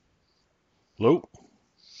Hello?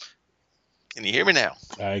 Can you hear me now?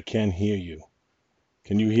 I can hear you.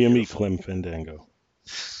 Can you hear me, Beautiful. Clem Fandango?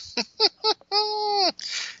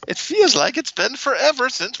 It feels like it's been forever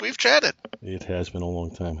since we've chatted. It has been a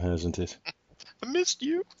long time, hasn't it? I missed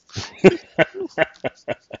you.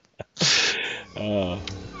 Uh,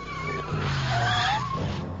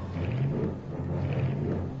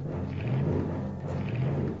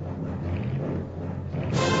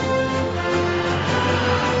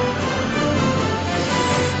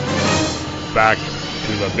 Back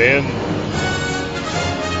to the bin.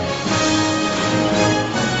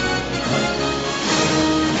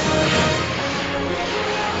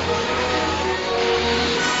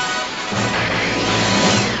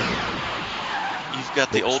 You've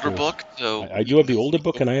got the that's older true. book, so I you do have can. the older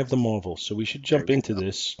book and I have the Marvel, so we should There jump we into go.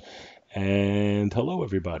 this. And hello,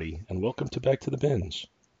 everybody, and welcome to Back to the Bins.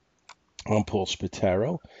 I'm Paul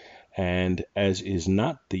Spataro, and as is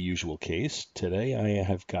not the usual case, today I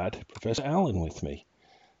have got Professor Allen with me.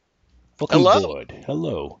 Welcome Hello. aboard.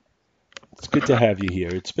 Hello. It's good to have you here.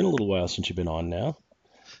 It's been a little while since you've been on now.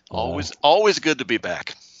 Uh, Always good to be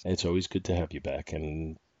back. it's always good to have you back,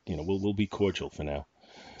 and we'll be cordial for now.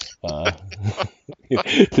 Uh,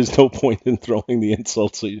 there's no point in throwing the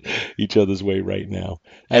insults each other's way right now.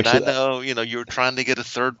 And I Actually, know, you were trying to get a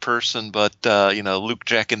third person, but Luke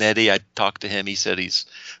Giaconetti, I talked to him. He said he's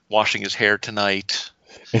washing his hair tonight.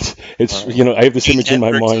 it's I have this Gene image in my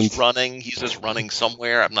Hendricks is mind. running. He's just running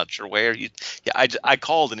somewhere. I'm not sure where. Yeah, I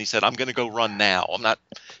called and he said I'm going to go run now. I'm not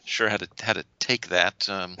sure how to take that.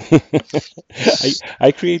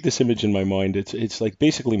 I create this image in my mind. It's like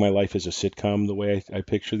basically my life is a sitcom the way I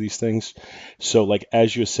picture these things. So like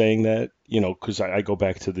as you're saying that, because I go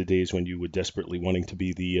back to the days when you were desperately wanting to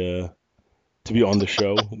be on the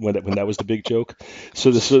show when that was the big joke.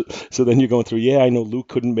 So then you're going through, yeah, I know Luke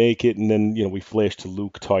couldn't make it, and then we flash to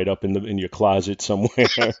Luke tied up in your closet somewhere,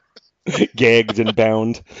 gagged and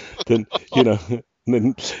bound. Then and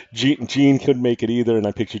then Gene couldn't make it either, and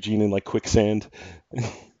I picture Gene in like quicksand.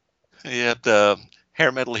 Yeah, the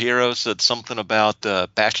Hair Metal Hero said something about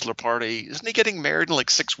bachelor party. Isn't he getting married in like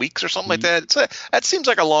 6 weeks or something like He that? That seems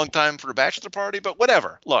like a long time for a bachelor party, but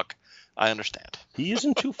whatever. Look, I understand. he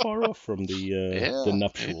isn't too far off from the Yeah, yeah,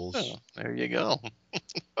 nuptials, there you go.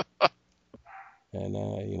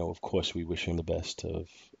 and of course, we wish him the best of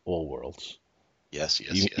all worlds, Yes,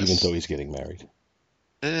 yes, even yes. though he's getting married.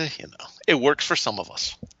 It works for some of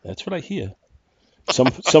us. That's what I hear. Some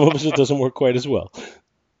of us it doesn't work quite as well.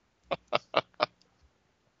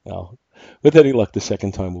 Well, with any luck, the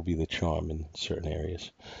second time will be the charm in certain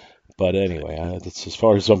areas. But anyway, that's as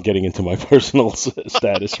far as I'm getting into my personal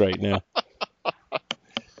status right now.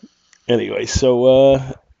 Anyway, so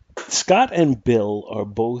Scott and Bill are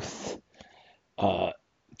both uh,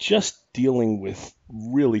 just dealing with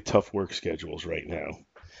really tough work schedules right now.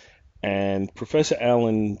 And Professor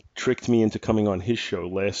Allen tricked me into coming on his show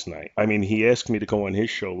last night. I mean, he asked me to go on his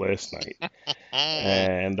show last night, Mm,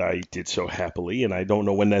 and I did so happily. And I don't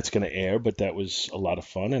know when that's going to air, but that was a lot of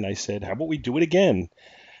fun. And I said, "How about we do it again?"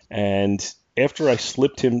 And after I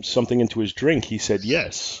slipped him something into his drink, he said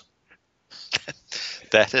yes.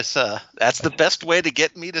 that's the best way to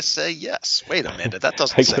get me to say yes. Wait a minute, that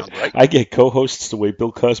doesn't I sound get, right. I get co-hosts the way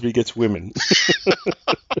Bill Cosby gets women.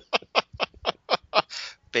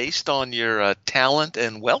 Based on your talent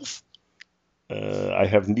and wealth. I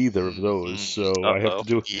have neither of those, Mm-hmm. so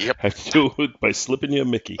Uh-oh. Yep. I have to do it by slipping you a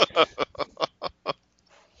Mickey.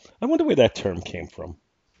 I wonder where that term came from.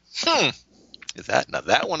 Hmm. Is that now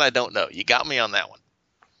that one I don't know. You got me on that one.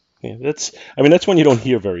 Yeah, I mean, that's one you don't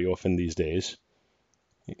hear very often these days.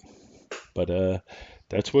 But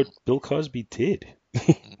that's what Bill Cosby did.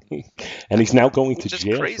 And he's now going to Which is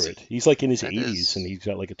jail for crazy. it. He's like in his That 80s and is. he's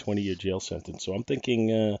got like a 20-year jail sentence. So I'm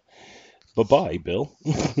thinking, bye-bye, Bill.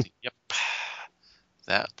 Yep.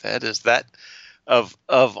 That is that of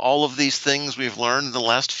all of these things we've learned in the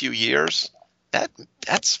last few years. That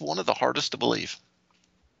that's one of the hardest to believe.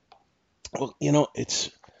 Well, it's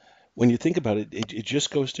when you think about it, it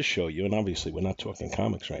just goes to show you, and obviously we're not talking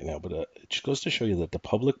comics right now, but it just goes to show you that the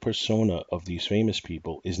public persona of these famous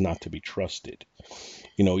people is not to be trusted.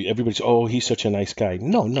 Everybody's, oh, he's such a nice guy.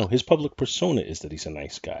 No, no, his public persona is that he's a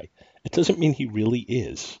nice guy. It doesn't mean he really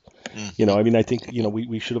is. Hmm. I mean, I think,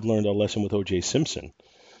 we should have learned our lesson with O.J. Simpson.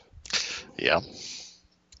 Yeah.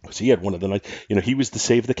 Because he had one of the night, he was the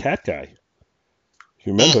save the cat guy.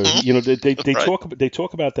 You remember, Hmm. Right. they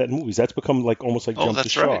talk about that in movies. That's become like almost like Oh, jump the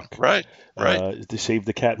that's right. shark, Right. Right. the save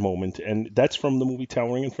the cat moment, and that's from the movie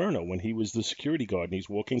Towering Inferno when he was the security guard and he's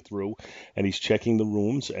walking through and he's checking the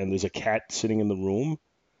rooms and there's a cat sitting in the room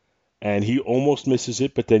and he almost misses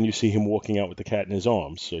it, but then you see him walking out with the cat in his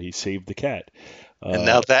arms, so he saved the cat. And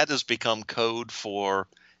now that has become code for,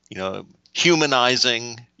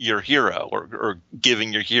 humanizing your hero, or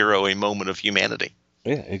giving your hero a moment of humanity.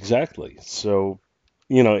 Yeah, exactly. So,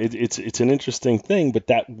 it's an interesting thing, but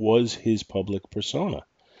that was his public persona.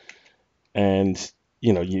 And,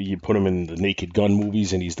 you put him in the Naked Gun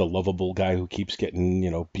movies, and he's the lovable guy who keeps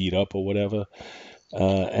getting, beat up or whatever.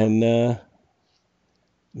 And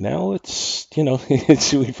now we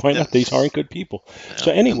find out these aren't good people.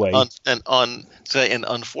 So anyway, and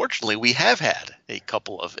unfortunately, we have had a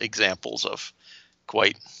couple of examples of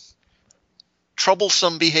quite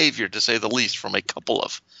troublesome behavior, to say the least, from a couple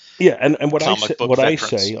of and what I veterans.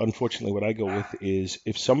 say, unfortunately, what I go with is,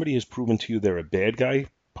 if somebody has proven to you they're a bad guy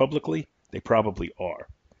publicly, they probably are.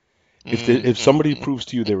 If somebody proves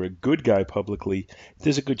to you they're a good guy publicly,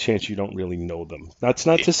 there's a good chance you don't really know them. That's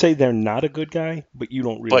not to say they're not a good guy, but you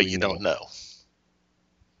don't really know. Don't know.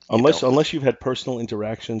 Unless you've had personal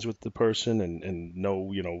interactions with the person and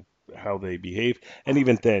know, how they behave. And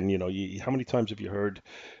even then, how many times have you heard,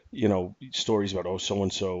 stories about, oh,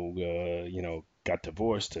 so-and-so, got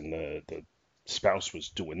divorced, and the spouse was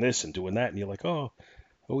doing this and doing that, and you're like, oh,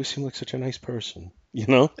 always seemed like such a nice person,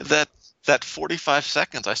 That 45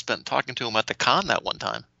 seconds I spent talking to him at the con that one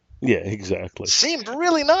time. Yeah, exactly. Seemed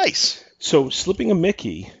really nice. So slipping a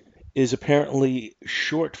Mickey is apparently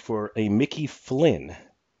short for a Mickey Flynn,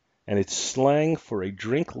 and it's slang for a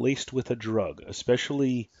drink laced with a drug,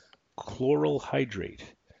 especially chloral hydrate,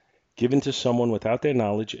 given to someone without their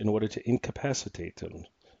knowledge in order to incapacitate them.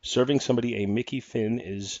 Serving somebody a Mickey Finn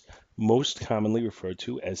is most commonly referred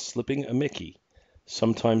to as slipping a Mickey,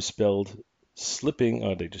 sometimes spelled slipping.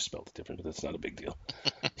 Oh, they just spelled it different, but that's not a big deal.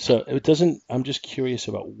 So it doesn't. I'm just curious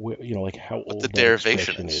about where, like how What old the that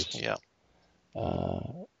derivation expression is. Yeah.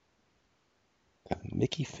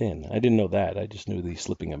 Mickey Finn. I didn't know that. I just knew the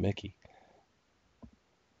slipping a Mickey.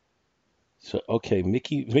 So, okay,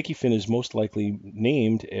 Mickey Finn is most likely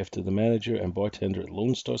named after the manager and bartender at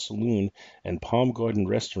Lone Star Saloon and Palm Garden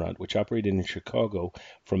Restaurant, which operated in Chicago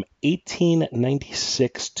from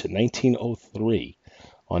 1896 to 1903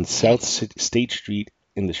 on South State Street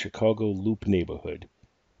in the Chicago Loop neighborhood.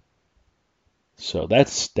 So that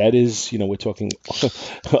is, we're talking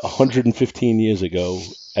 115 years ago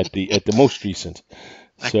at the most recent.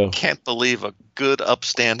 So I can't believe a good,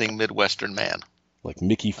 upstanding Midwestern man like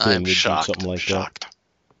Mickey Finn would do something like that.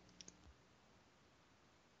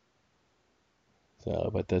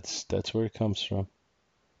 So, but that's where it comes from.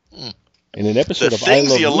 In an episode of I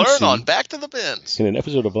Love Lucy, learn on Back to the Bins. In an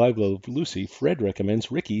episode of I Love Lucy, Fred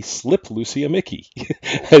recommends Ricky slip Lucy a Mickey,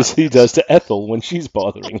 as he does to Ethel when she's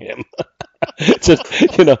bothering him. So,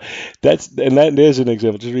 there's an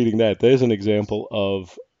example. Just reading that, there's an example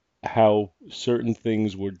of how certain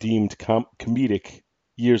things were deemed comedic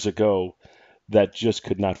years ago that just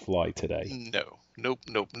could not fly today. Nope.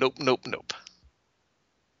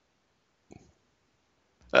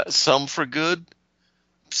 Some for good,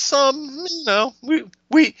 some,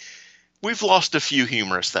 we've lost a few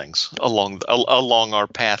humorous things along our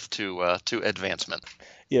path to advancement.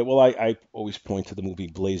 Yeah, well, I always point to the movie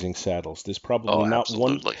Blazing Saddles. There's probably not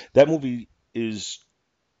absolutely. one. That movie is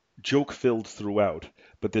joke filled throughout,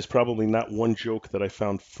 but there's probably not one joke that I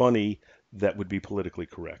found funny that would be politically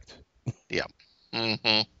correct. Yeah.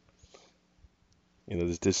 Mm-hmm.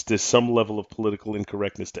 There's some level of political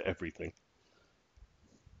incorrectness to everything.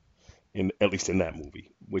 At least in that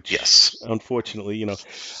movie, which, yes, unfortunately,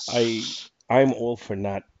 I'm all for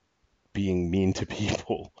not being mean to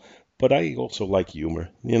people, but I also like humor.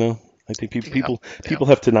 I think people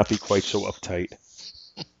have to not be quite so uptight,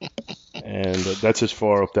 and that's as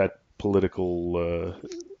far up that political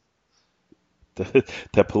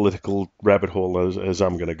that political rabbit hole as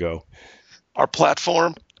I'm gonna go. Our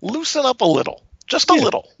platform, loosen up a little, just a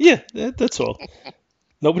little. Yeah, that's all.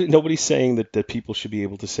 Nobody's saying that people should be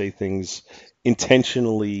able to say things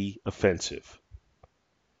intentionally offensive,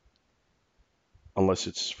 unless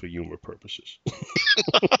it's for humor purposes.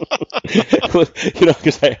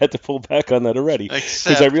 Because I had to pull back on that already,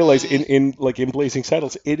 because I realized in Blazing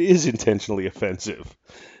Saddles, it is intentionally offensive,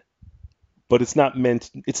 but it's not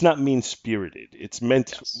mean-spirited. It's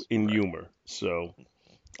meant in humor. So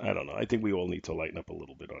I don't know. I think we all need to lighten up a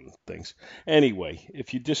little bit on things. Anyway,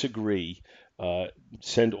 if you disagree,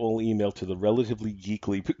 send all email to the Relatively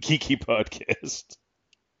Geeky Podcast.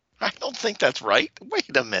 I don't think that's right.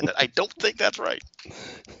 Wait a minute. I don't think that's right.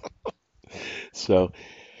 So,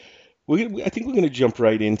 I think we're going to jump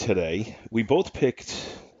right in today. We both picked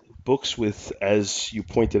books with, as you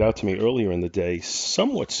pointed out to me earlier in the day,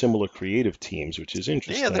 somewhat similar creative teams, which is Yeah,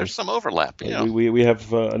 interesting. there's some overlap. Like Yeah. we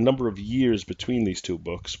have a number of years between these two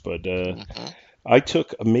books, but Hmm. I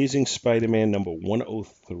took Amazing Spider-Man number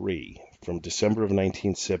 103 from December of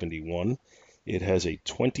 1971. It has a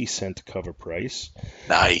 20-cent cover price.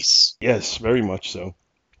 Nice. Yes, very much so.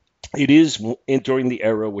 It is during the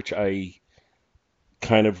era which I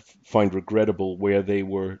kind of find regrettable, where they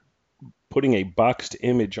were putting a boxed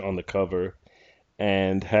image on the cover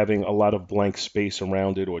and having a lot of blank space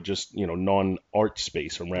around it, or just non-art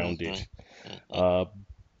space around Hmm. it. Hmm. Uh,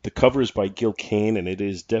 the cover is by Gil Kane, and it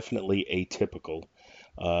is definitely atypical.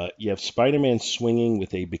 You have Spider-Man swinging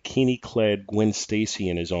with a bikini-clad Gwen Stacy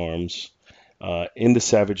in his arms in the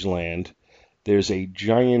Savage Land. There's a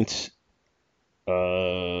giant,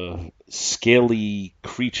 scaly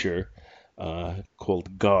creature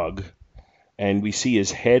called Gog, and we see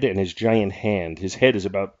his head and his giant hand. His head is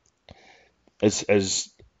about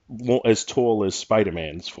as tall as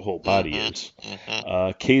Spider-Man's whole body Hmm. is.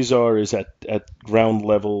 Hmm. Kazar is at ground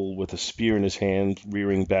level with a spear in his hand,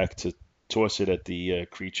 rearing back to toss it at the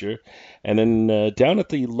creature. And then down at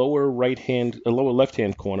the lower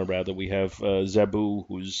left-hand corner, rather, we have Zabu,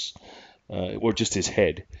 who's or just his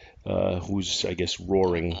head, who's, I guess,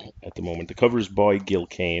 roaring Hmm. at the moment. The cover is by Gil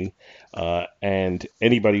Kane, and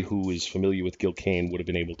anybody who is familiar with Gil Kane would have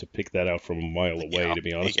been able to pick that out from a mile away, Yeah. to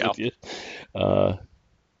be honest Yeah. with you. Uh,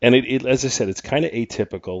 and as I said, it's kind of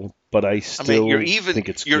atypical, but I I mean, you're still even think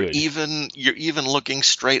it's you're good. even you're even looking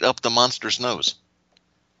straight up the monster's nose.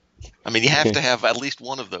 I mean, you have to have at least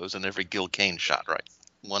one of those in every Gil Kane shot, right?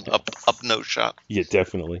 One up nose shot. Yeah,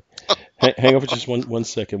 definitely. Hang on for just one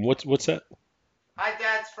second. What's that? Hi,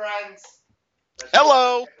 Dad's friends.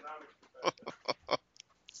 Hello.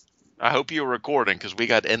 I hope you're recording because we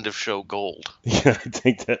got end of show gold Yeah, I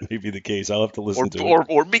think that may be the case. I'll have to or listen to it.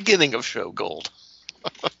 or beginning of show gold.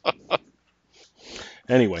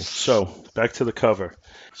 Anyway, so back to the cover.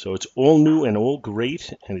 So it's all new and all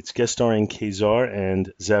great, and it's guest starring Kazar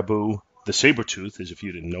and Zabu the Sabretooth, as if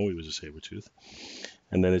you didn't know he was a Sabretooth.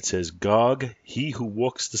 And then it says, Gog, he who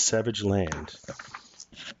walks the savage land.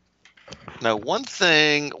 Now, one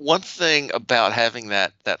thing about having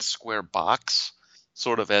that square box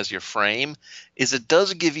sort of as your frame is it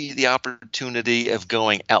does give you the opportunity of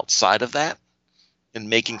going outside of that and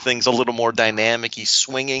making things a little more dynamic. He's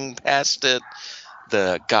swinging past it.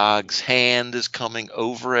 The Gog's hand is coming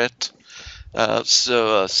over it.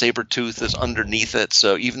 So Sabretooth is underneath it.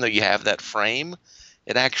 So even though you have that frame,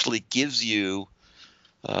 it actually gives you,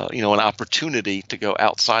 an opportunity to go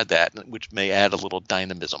outside that, which may add a little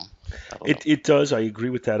dynamism. I don't know. It does. I agree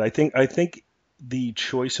with that. I think the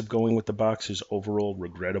choice of going with the box is overall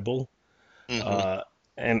regrettable. Hmm. Uh,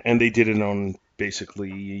 and they did it on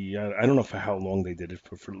basically, I don't know for how long they did it,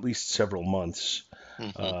 for at least several months Hmm.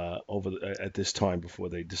 at this time before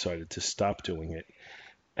they decided to stop doing it.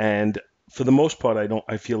 And for the most part,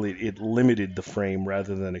 I feel it limited the frame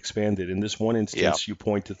rather than expanded. In this one Yeah. instance, you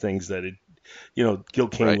point to things that Gil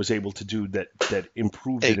Kane Right. was able to do that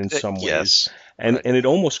improved it in some ways. Yes. And Right. and it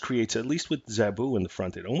almost creates, at least with Zabu in the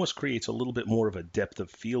front, it almost creates a little bit more of a depth of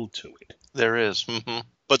field to it. There is.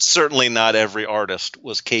 But certainly not every artist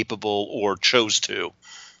was capable or chose to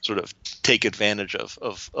sort of take advantage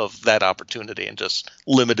of that opportunity and just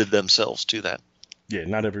limited themselves to that. Yeah,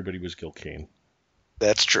 not everybody was Gil Kane.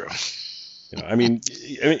 That's true.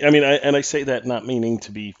 I say that not meaning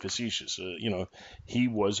to be facetious. He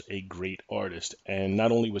was a great artist, and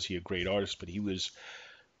not only was he a great artist, but he was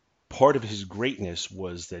part of his greatness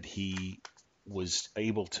was that he was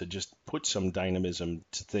able to just put some dynamism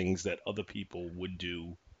to things that other people would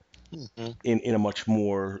do Hmm. in a much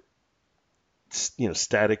more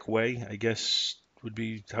static way, I guess would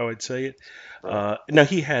be how I'd say it. Right. Now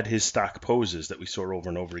he had his stock poses that we saw over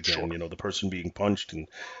and over Sure. again. The person being punched and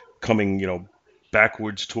coming,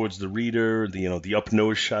 backwards towards the reader. The up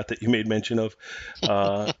nose shot that you made mention of.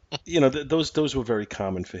 Those were very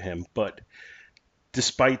common for him. But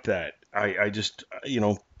despite that, I just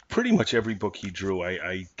pretty much every book he drew,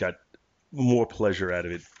 I got more pleasure out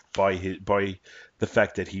of it by the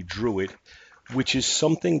fact that he drew it, which is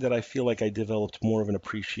something that I feel like I developed more of an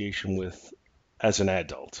appreciation with as an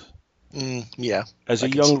adult. Yeah, As I a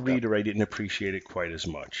can see young that. reader, I didn't appreciate it quite as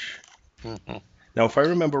much. Hmm. Now, if I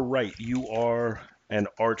remember right, you are an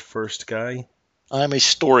art first guy. I'm a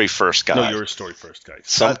story first No, guy. you're a story first guy.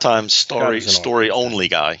 Sometimes Scott story is an art story first guy. only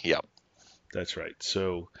guy. Yep. That's right.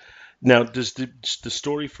 So now, does the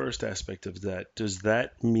story first aspect of that, does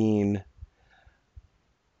that mean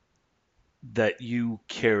that you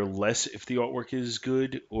care less if the artwork is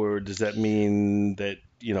good, or does that mean that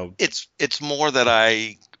It's more that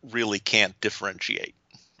I really can't differentiate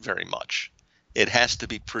very much. It has to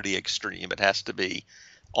be pretty extreme. It has to be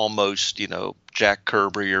almost, Jack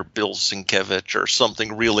Kirby or Bill Sienkiewicz or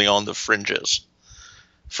something really on the fringes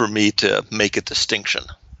for me to make a distinction.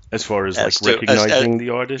 As far as recognizing the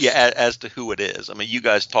artist? Yeah, as to who it is. I mean, you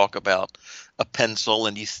guys talk about a pencil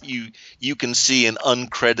and you can see an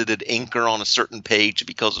uncredited inker on a certain page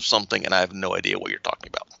because of something, and I have no idea what you're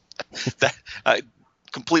talking about.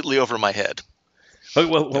 Completely over my head. Oh,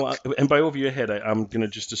 well, and by over your head, I'm going to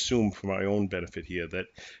just assume for my own benefit here that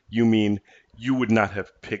you mean you would not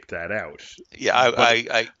have picked that out. Yeah,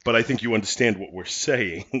 but I think you understand what we're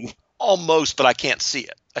saying. Almost, but I can't see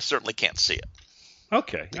it. I certainly can't see it.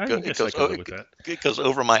 Okay, I guess I can live with that. It goes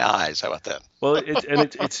over my eyes. How about that? Well,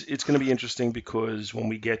 it's going to be interesting because when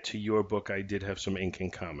we get to your book, I did have some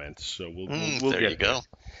inking comments, so we'll there get you go.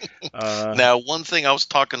 there. Now, one thing I was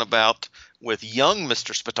talking about with young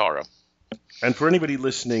Mr. Spataro. And for anybody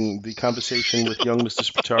listening, the conversation with young Mr.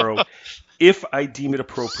 Spataro, if I deem it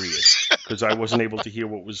appropriate, because I wasn't able to hear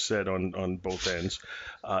what was said on both ends,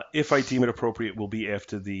 if I deem it appropriate, will be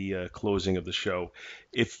after the closing of the show.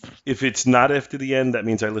 If it's not after the end, that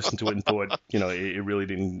means I listened to it and thought, it really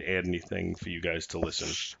didn't add anything for you guys to listen.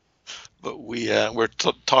 But we're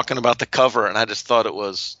talking about the cover, and I just thought it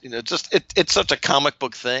was, it's such a comic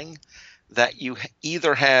book thing that you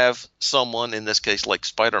either have someone, in this case like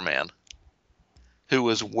Spider-Man, who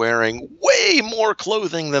is wearing way more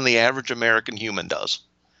clothing than the average American human does,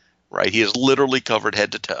 right? He is literally covered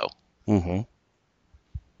head to toe. Mm-hmm.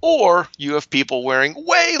 Or you have people wearing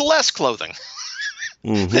way less clothing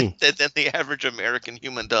mm-hmm. than the average American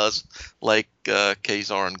human does, like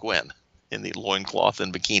Ka-Zar and Gwen in the loincloth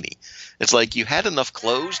and bikini. It's like you had enough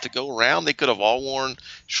clothes to go around. They could have all worn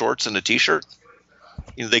shorts and a T-shirt.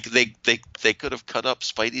 They could have cut up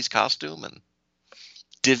Spidey's costume and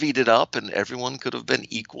divvied it up, and everyone could have been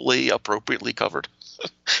equally appropriately covered.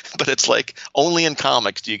 But it's like only in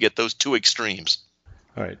comics do you get those two extremes.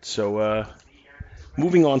 All right, so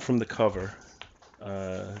moving on from the cover,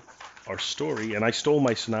 our story, and I stole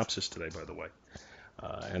my synopsis today, by the way.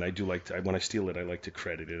 And I do like to, when I steal it, I like to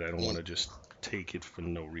credit it. I don't want to just take it for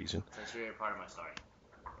no reason. That's really part of my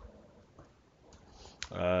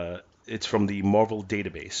story. It's from the Marvel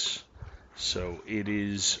database. So it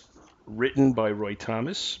is written by Roy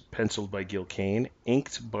Thomas, penciled by Gil Kane,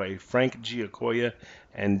 inked by Frank Giacoia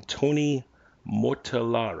and Tony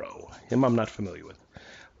Mortellaro. Him I'm not familiar with.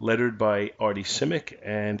 Lettered by Artie Simic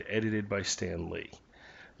and edited by Stan Lee.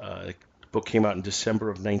 The book came out in December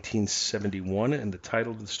of 1971, and the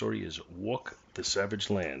title of the story is Walk the Savage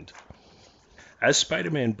Land. As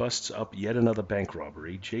Spider-Man busts up yet another bank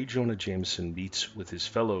robbery, J. Jonah Jameson meets with his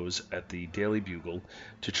fellows at the Daily Bugle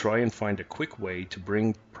to try and find a quick way to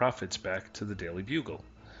bring profits back to the Daily Bugle.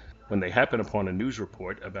 When they happen upon a news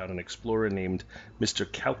report about an explorer named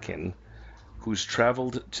Mr. Calkin, who's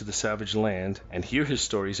traveled to the Savage Land, and hear his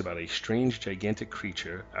stories about a strange, gigantic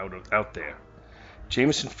creature out there,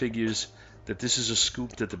 Jameson figures that this is a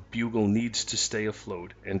scoop that the Bugle needs to stay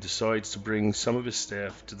afloat, and decides to bring some of his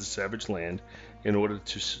staff to the Savage Land in order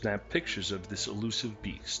to snap pictures of this elusive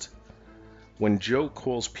beast. When Joe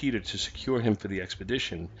calls Peter to secure him for the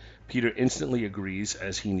expedition, Peter instantly agrees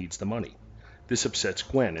as he needs the money. This upsets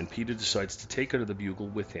Gwen, and Peter decides to take her to the Bugle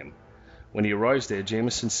with him. When he arrives there,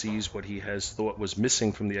 Jameson sees what he has thought was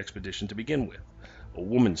missing from the expedition to begin with, a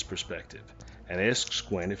woman's perspective, and asks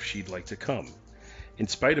Gwen if she'd like to come. In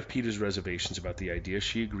spite of Peter's reservations about the idea,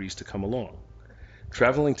 she agrees to come along.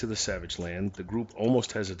 Traveling to the Savage Land, the group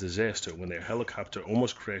almost has a disaster when their helicopter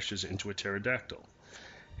almost crashes into a pterodactyl.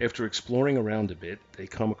 After exploring around a bit, they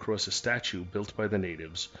come across a statue built by the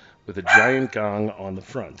natives with a giant gong on the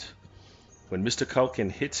front. When Mr. Culkin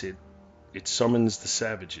hits it, it summons the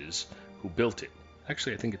savages who built it.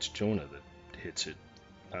 Actually, I think it's Jonah that hits it,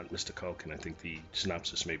 not Mr. Culkin. I think the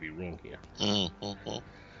synopsis may be wrong here. Mm-hmm.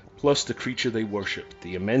 Plus the creature they worship,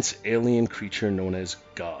 the immense alien creature known as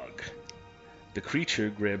Gog. The creature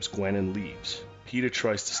grabs Gwen and leaves. Peter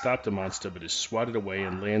tries to stop the monster but is swatted away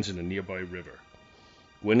and lands in a nearby river.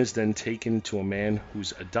 Gwen is then taken to a man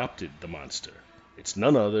who's adopted the monster. It's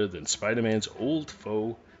none other than Spider-Man's old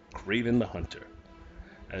foe, Kraven the Hunter.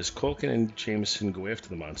 As Culkin and Jameson go after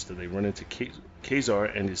the monster, they run into Ka-Zar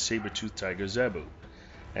and his saber-toothed tiger Zabu,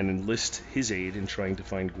 and enlist his aid in trying to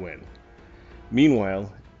find Gwen.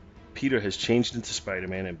 Meanwhile, Peter has changed into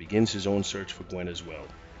Spider-Man and begins his own search for Gwen as well.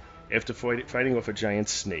 After fighting off a giant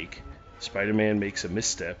snake, Spider-Man makes a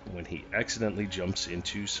misstep when he accidentally jumps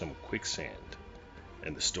into some quicksand.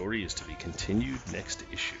 And the story is to be continued next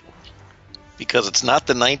issue. Because it's not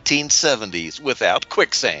the 1970s without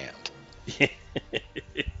quicksand.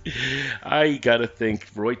 I gotta think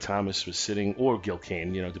Roy Thomas was sitting, or Gil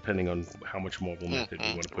Kane, depending on how much Marvel method we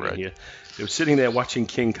want to put in Right. here. They were sitting there watching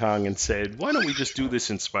King Kong and said, "Why don't we just do this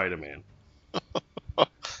in Spider-Man?"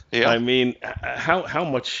 Yeah. I mean, how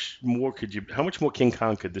much more King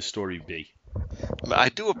Kong could this story be? I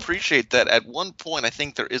do appreciate that at one point I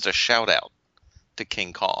think there is a shout out to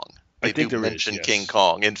King Kong. I They think do there is, mention yes. King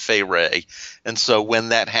Kong in Fay Ray. And so when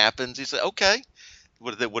that happens, you say, okay,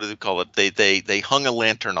 what do they call it? They hung a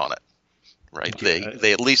lantern on it, right? Yeah,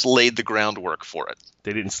 They at least laid the groundwork for it.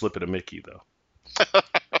 they didn't slip it a Mickey though.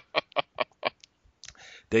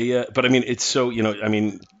 But I mean, it's so I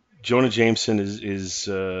mean, Jonah Jameson is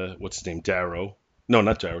what's his name, Darrow? No,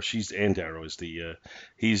 not Darrow. Ann Darrow is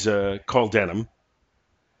he's Carl Denham,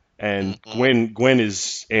 and Mhm. Gwen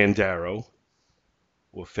is Ann Darrow,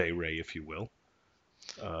 or Fay Ray, if you will.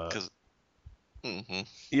 Uh, 'Cause- mhm.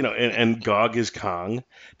 and Gog is Kong.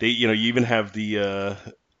 You even have they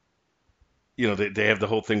have the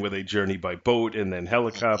whole thing where they journey by boat and then Mhm.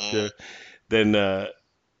 helicopter. Then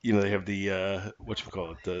they have the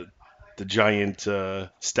whatchamacallit, the giant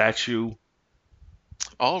statue.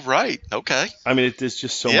 All right. Okay. I mean, there's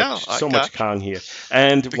just Yeah, I so much got you. Kong here.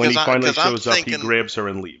 And when he finally Because I'm shows up, he thinking, grabs her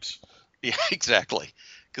and leaves. yeah, exactly.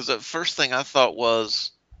 Because the first thing I thought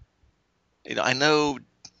was, I know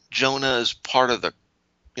Jonah is part of the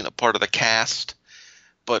cast,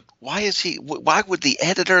 but why is he? Why would the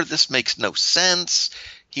editor? This makes no sense.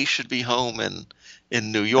 He should be home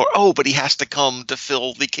in New York. Oh, but he has to come to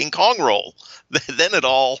fill the King Kong role. Then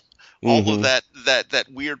all of Hmm. that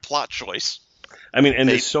weird plot choice I mean, and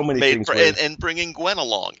there's made so many made things where, and bringing Gwen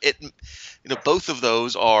along. Both of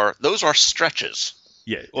those are stretches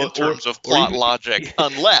yeah, in terms of or plot even, logic,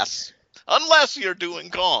 unless you're doing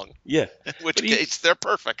Kong, yeah, in which but case they're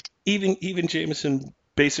perfect. even Jameson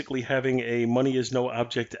basically having a money is no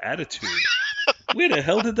object attitude. Where the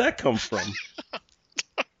hell did that come from?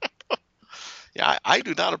 Yeah, I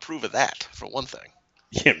do not approve of that, for one thing.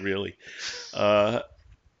 Yeah, really. Uh,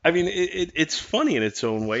 I mean, it's funny in its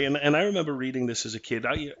own way, and I remember reading this as a kid.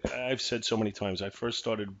 I've said so many times. I first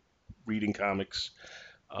started reading comics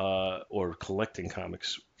or collecting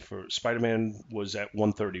comics for Spider-Man was at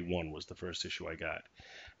 131 was the first issue I got,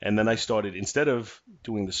 and then I started, instead of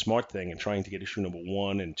doing the smart thing and trying to get issue number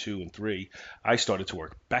 1 and 2 and 3, I started to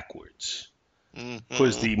work backwards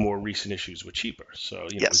because Hmm. the more recent issues were cheaper. So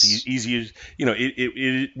it was Yes. easier.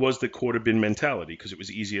 It was the quarter bin mentality because it was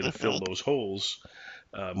easier to fill Hmm. those holes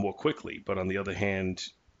more quickly. But on the other hand,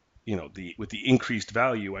 with the increased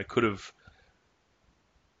value, I could have,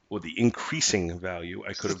 or the increasing value,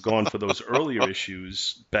 I could have gone for those earlier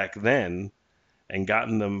issues back then and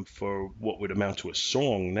gotten them for what would amount to a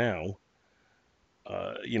song now.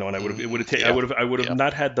 And Yeah. I would have Yeah.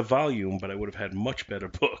 not had the volume, but I would have had much better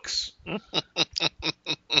books.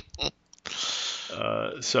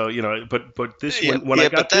 But this Yeah. when I Yeah.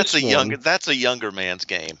 But got this one, that's a younger man's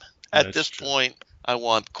game. At that's this true. point, I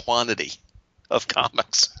want quantity of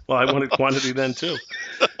comics. Well, I wanted quantity then too.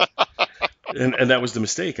 And that was the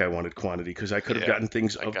mistake. I wanted quantity because I could have Yeah. gotten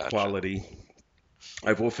things I of gotcha. quality.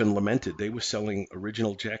 I've often lamented they were selling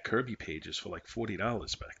original Jack Kirby pages for like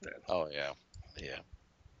 $40 back then. Oh yeah. Yeah.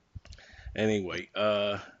 Anyway,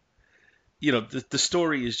 the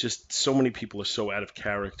story is just, so many people are so out of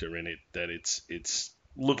character in it that it's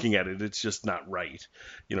looking at it, it's just not right.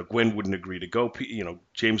 Gwen wouldn't agree to go.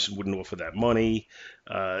 Jameson wouldn't offer that money.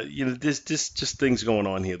 There's just things going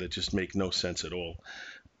on here that just make no sense at all.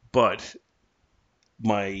 But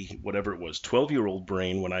my, whatever it was, 12-year-old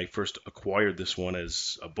brain, when I first acquired this one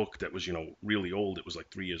as a book that was really old, it was like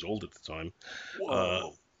 3 years old at the time. Uh,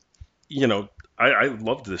 Whoa. you know, I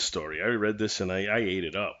loved this story. I read this and I ate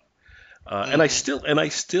it up. Hmm. And I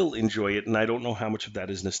still enjoy it, and I don't know how much of that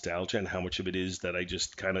is nostalgia and how much of it is that I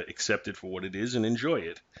just kind of accept it for what it is and enjoy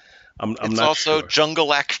it. I'm It's not also sure.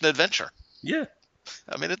 jungle action adventure. Yeah,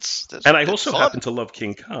 I mean, and I it's also fun. happen to love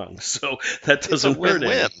King Kong, so that It's a doesn't hurt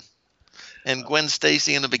win-win. any. And Gwen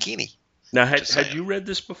Stacy in a bikini. Now, Just had saying. you read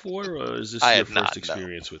this before, or is this I your had first not. No.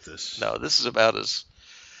 experience with this? No. This is about as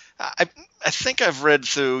I think I've read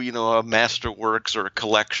through a Masterworks or a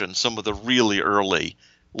collection some of the really early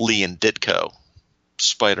Lee and Ditko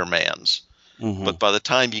Spider-Mans. Hmm. But by the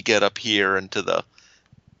time you get up here into the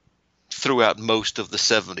throughout most of the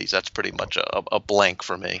 70s, that's pretty much a blank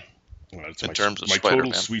for me Well, it's in terms of my total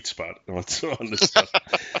Spider-Man. sweet spot on this stuff.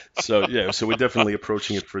 So yeah, so we're definitely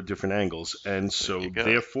approaching it for different angles, and There so you go.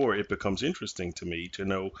 therefore it becomes interesting to me to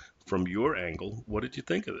know from your angle, what did you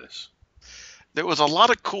think of this? There was a lot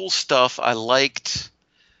of cool stuff. I liked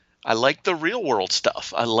the real world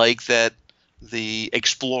stuff. I like that the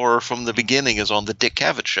explorer from the beginning is on the Dick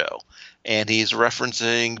Cavett show, and he's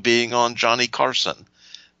referencing being on Johnny Carson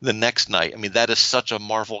the next night. I mean, that is such a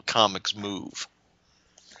Marvel Comics move.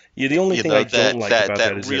 Yeah, the only You thing know, I don't like about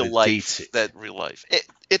that is that real it dates life, it. that real life.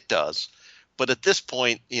 It does, but at this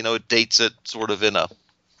point, you know, it dates it sort of in a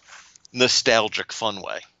nostalgic, fun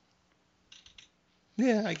way.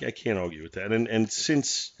 Yeah, I can't argue with that. And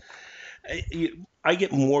since I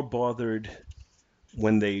get more bothered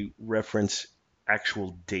when they reference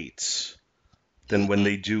actual dates than when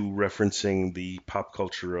they do referencing the pop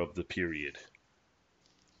culture of the period.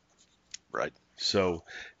 Right. So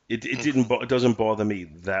it doesn't bother me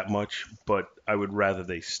that much, but I would rather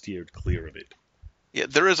they steered clear of it. Yeah,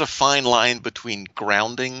 there is a fine line between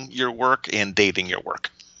grounding your work and dating your work.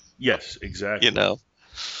 Yes, exactly. You know.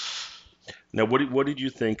 Now, what did you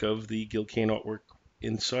think of the Gil Kane artwork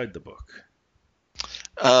inside the book?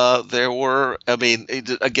 There were, I mean,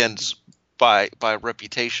 again, by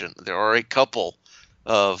reputation, there are a couple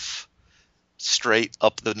of straight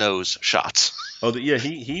up the nose shots. Oh, yeah,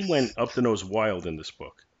 he went up the nose wild in this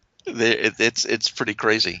book. It's pretty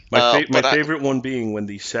crazy. My favorite one being when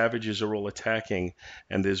the savages are all attacking,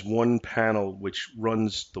 and there's one panel which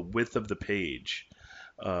runs the width of the page,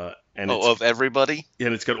 and it's of everybody.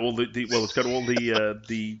 and it's got all it's got all the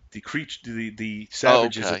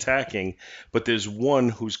savages Okay. attacking, but there's one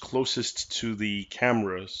who's closest to the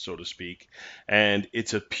camera, so to speak, and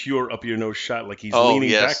it's a pure up your nose shot, like he's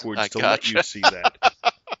leaning backwards to let you see that.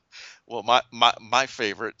 Well, my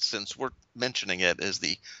favorite, since we're mentioning it, is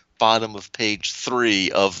the bottom of page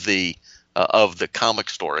 3 of the comic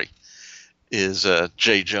story, is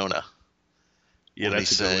Jay Jonah. Yeah,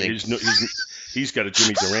 that's a good one. He's got a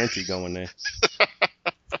Jimmy Durante going there.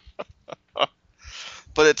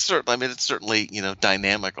 But it's certainly, you know,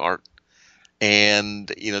 dynamic art.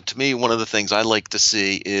 And, you know, to me, one of the things I like to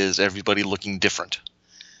see is everybody looking different.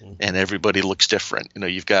 Mm-hmm. And everybody looks different. You know,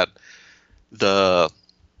 you've got the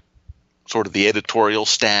sort of the editorial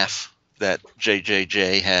staff that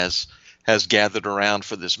JJJ has gathered around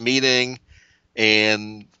for this meeting,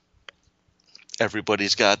 and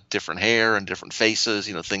everybody's got different hair and different faces,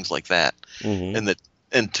 you know, things like that. Mm-hmm.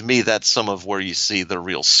 And to me, that's some of where you see the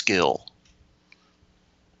real skill.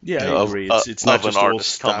 Yeah, I agree. It's not just all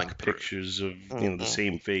stock pictures of, you know, the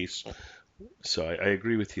same face. So I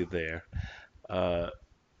agree with you there.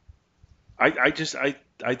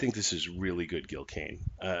 I think this is really good, Gil Kane.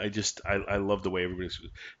 I love the way everybody's,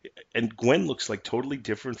 and Gwen looks like totally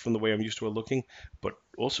different from the way I'm used to her looking, but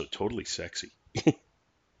also totally sexy.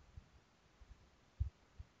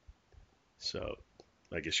 So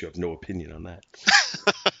I guess you have no opinion on that.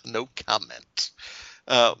 No comment.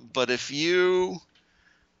 But if you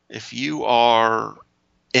are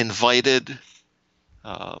invited,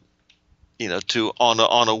 you know,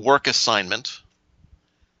 on a work assignment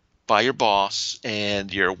by your boss,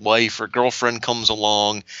 and your wife or girlfriend comes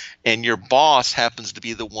along, and your boss happens to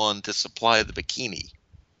be the one to supply the bikini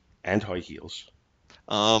and high heels.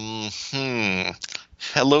 Hello,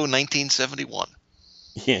 1971.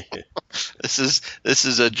 Yeah. This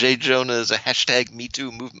is a Jay Jonah's a hashtag Me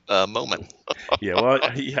Too moment. Yeah, well,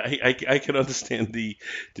 I can understand the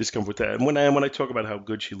discomfort with that. And when I talk about how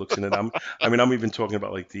good she looks in it, I'm even talking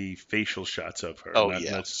about like the facial shots of her, not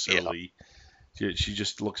necessarily. Yeah. She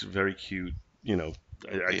just looks very cute. You know,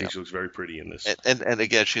 I think she looks very pretty in this. And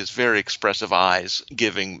again, she has very expressive eyes,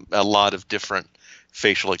 giving a lot of different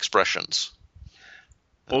facial expressions.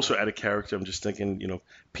 Also, out of character, I'm just thinking, you know,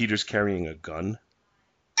 Peter's carrying a gun.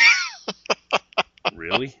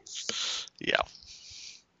 Really? Yeah.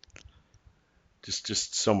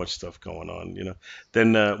 Just so much stuff going on, you know.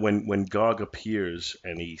 Then when Gog appears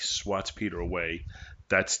and he swats Peter away,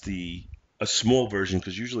 that's a small version,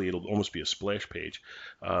 because usually it'll almost be a splash page,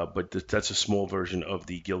 but that's a small version of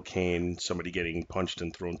the Gil Kane, somebody getting punched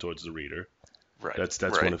and thrown towards the reader. Right. That's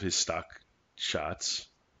right. One of his stock shots.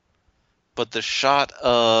 But the shot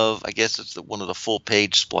of, I guess it's one of the full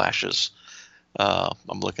page splashes.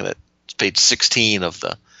 I'm looking at page 16 of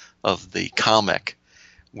the comic,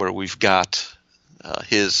 where we've got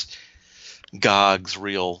his Gog's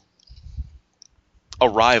real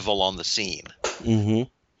arrival on the scene. Mm-hmm.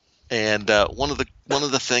 And one of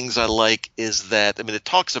the things I like is that, I mean, it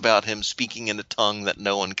talks about him speaking in a tongue that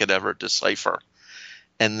no one could ever decipher,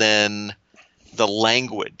 and then the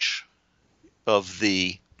language of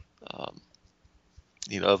the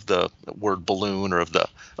of the word balloon, or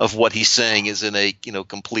of what he's saying, is in a, you know,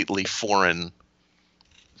 completely foreign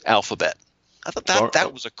alphabet. I thought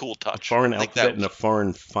that was a cool touch. A foreign alphabet and a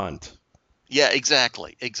foreign font. Yeah,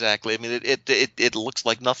 exactly. I mean, it looks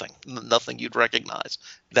like nothing you'd recognize.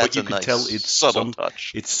 But That's you a could nice tell subtle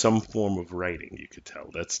touch. it's some form of writing. You could tell.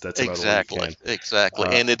 That's about all you Exactly, can. exactly.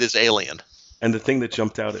 Uh, And it is alien. and the thing that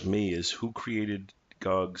jumped out at me is who created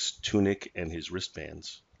Gog's tunic and his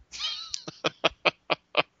wristbands.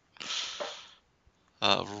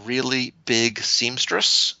 Really big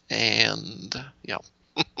seamstress, and yeah,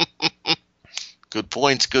 good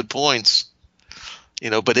points, good points.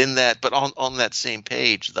 But on that same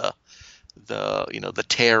page, the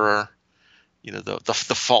terror,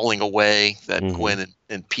 the falling away that Hmm. Gwen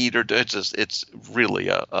and Peter do. It's really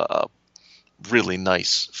a really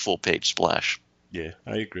nice full page splash. Yeah,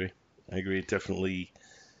 I agree. It definitely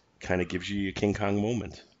kind of gives you a King Kong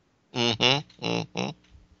moment. Mm-hmm. Mm-hmm.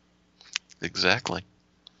 Exactly.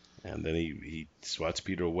 And then he swats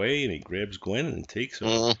Peter away and he grabs Gwen and takes her.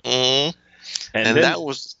 Mm-hmm. And And then, that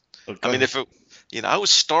was, oh, I go mean, ahead. if it, I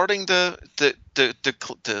was starting to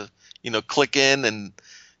click in, and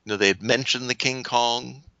they had mentioned the King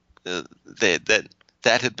Kong,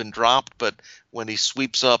 that had been dropped, but when he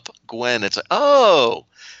sweeps up Gwen, it's like, oh,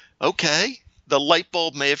 okay, the light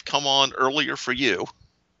bulb may have come on earlier for you,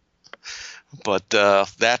 but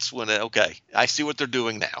that's when okay, I see what they're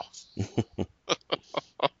doing now.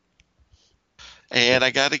 And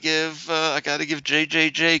I gotta give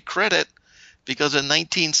JJJ credit, because in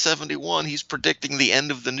 1971 he's predicting the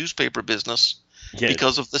end of the newspaper business Yeah,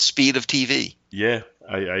 because of the speed of TV. yeah,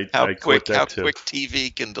 I How caught quick how that too. quick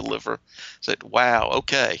TV can deliver. Said, wow,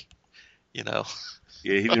 okay, you know,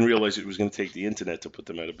 Yeah, he didn't realize it was going to take the internet to put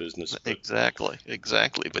them out of business, but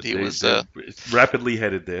exactly. But he was, they're rapidly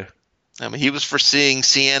headed there. I mean, he was foreseeing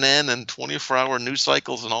CNN and 24-hour news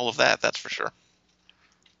cycles and all of that. That's for sure.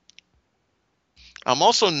 I'm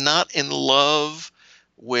also not in love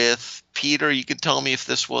with Peter. You can tell me if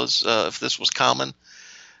this was common.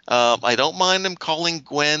 I don't mind him calling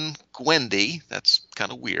Gwen Gwendy. That's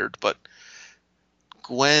kind of weird, but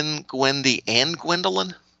Gwen, Gwendy, and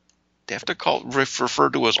Gwendolyn. They have to refer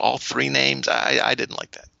to as all three names. I didn't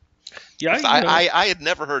like that. Yeah, I had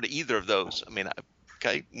never heard either of those. I mean,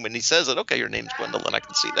 okay, when he says it, okay, your name's Gwendolyn, I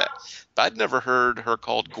can see that. But I'd never heard her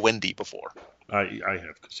called Gwendy before. I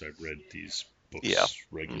have because I've read these Yeah. books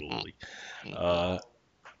Mm-hmm. regularly. Mm-hmm. Uh,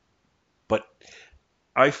 but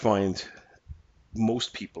I find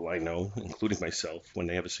most people I know, including myself, when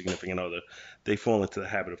they have a significant other, they fall into the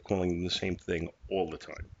habit of calling them the same thing all the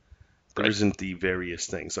time. There Right. isn't the various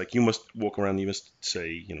things. Like you must walk around, you must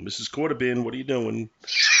say, Mrs. Quarterbin, what are you doing?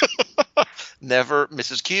 Never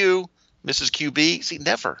Mrs. Q, Mrs. QB. See,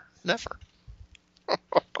 never.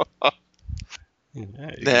 Yeah,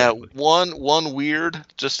 Now, exactly. one weird,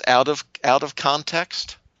 just out of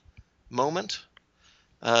context moment.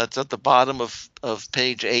 It's at the bottom of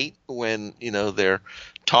page 8 when they're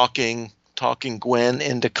talking Gwen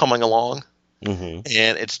into coming along, Hmm.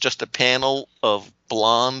 and it's just a panel of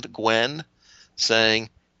blonde Gwen saying,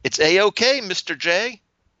 "It's A-OK, Mr. J."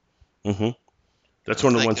 Hmm. That's I'm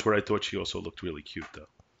one of the ones thinking, where I thought she also looked really cute, though.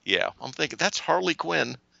 yeah, I'm thinking that's Harley Quinn,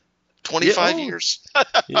 Yeah. 25 Oh, years.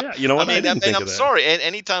 yeah. You know I what? I mean, didn't think I'm of that. sorry. And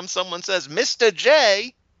anytime someone says Mr.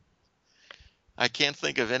 J, I can't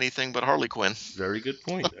think of anything but Harley Quinn. Very good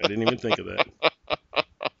point. I didn't even think of that.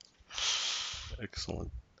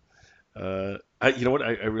 Excellent. You know what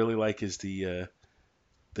I really like is the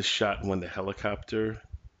shot when the helicopter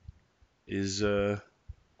is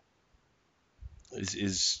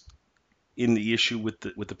is in the issue with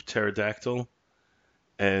the pterodactyl,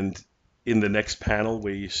 and in the next panel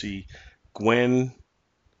where you see Gwen,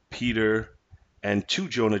 Peter, and two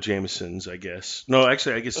Jonah Jamesons, I guess. No,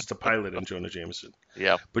 actually, I guess it's the pilot and Jonah Jameson.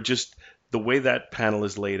 Yeah, But just the way that panel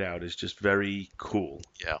is laid out is just very cool.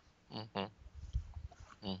 yeah. Hmm.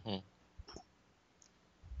 Hmm.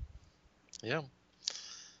 Yeah.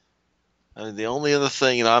 I mean, the only other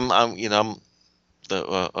thing, I'm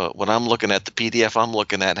the what I'm looking at, the PDF I'm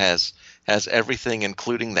looking at has everything,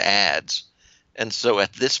 including the ads. And so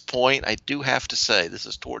at this point, I do have to say, this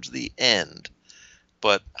is towards the end,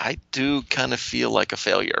 but I do kind of feel like a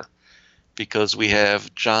failure, because we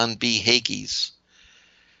have John B. Hakey's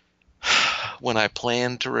 "When I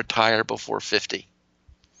Plan to Retire Before 50."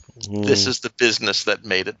 This Mm, is the business that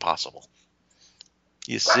made it possible.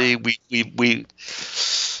 You see,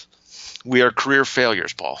 we are career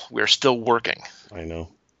failures, Paul. We are still working I know.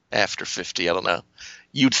 after 50. I don't know.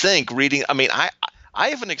 You'd think reading, I mean, I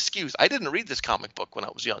have an excuse. I didn't read this comic book when I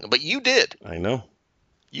was young, but you did. I know.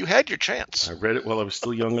 You had your I chance. read it while I was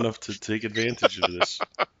still young enough to take advantage of this.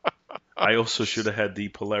 I also should have had the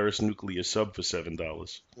Polaris nuclear sub for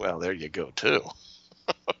 $7. Well, there you go, too.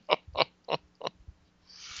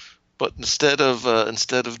 But instead of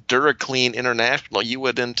DuraClean International, you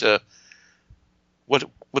went into what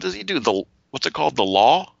does he do? What's it called? The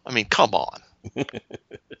law? I mean, come on.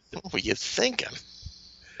 What were you thinking?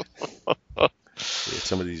 Yeah,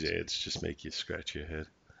 some of these ads just make you scratch your head.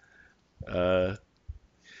 Uh,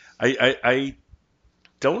 I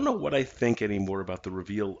don't know what I think anymore about the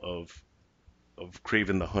reveal of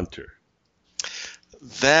Craven the Hunter.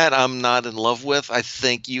 That I'm not in love with. I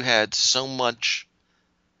think you had so much.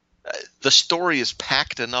 The story is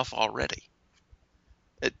packed enough already.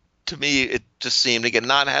 To me, it just seemed, again,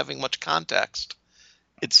 not having much context,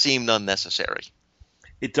 it seemed unnecessary.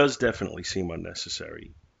 It does definitely seem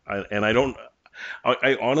unnecessary.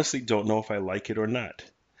 I honestly don't know if I like it or not.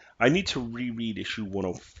 I need to reread issue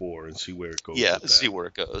 104 and see where it goes Yeah, with that. see where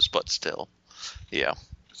it goes, but still, yeah.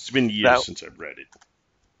 It's been years since I've read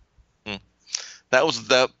it. That was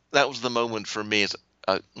the moment for me.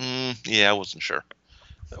 Yeah, I wasn't sure.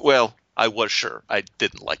 Well, I was sure. I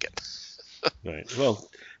didn't like it. Right. Well,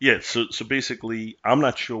 yeah. So basically, I'm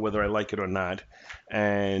not sure whether I like it or not,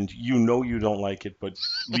 and you don't like it, but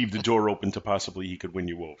leave the door open to possibly he could win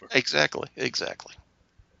you over. Exactly.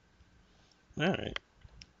 All right.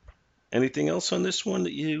 Anything else on this one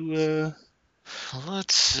that you?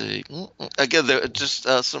 Let's see. Again, there just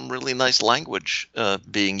some really nice language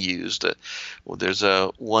being used. Well, there's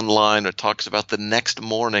one line that talks about the next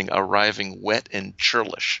morning arriving wet and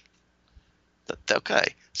churlish.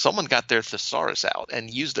 Okay, someone got their thesaurus out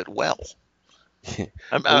and used it well.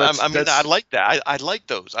 I like that. I like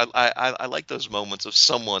those. I like those moments of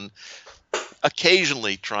someone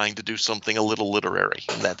occasionally trying to do something a little literary.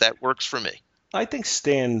 And that works for me. I think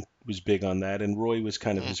Stan was big on that, and Roy was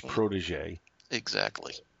kind of his protege.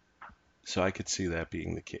 Exactly. So I could see that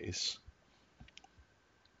being the case.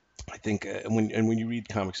 I think when you read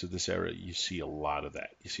comics of this era, you see a lot of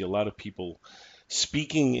that. You see a lot of people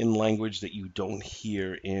speaking in language that you don't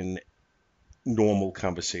hear in normal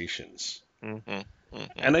conversations.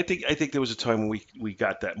 And I think there was a time when we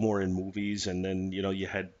got that more in movies, and then you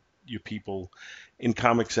had your people in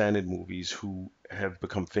comics and in movies who have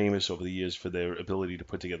become famous over the years for their ability to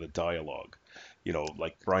put together dialogue.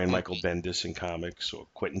 Like Brian Michael Bendis in comics, or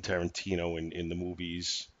Quentin Tarantino in the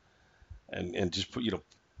movies, and just put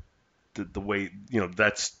the way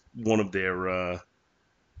that's one of their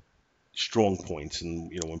strong points,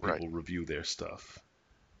 and when people review their stuff.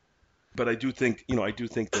 But I do think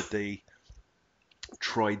that they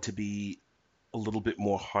tried to be a little bit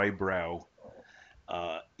more highbrow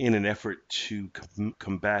in an effort to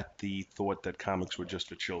combat the thought that comics were just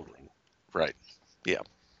for children. Right. Yeah.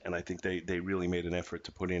 And I think they really made an effort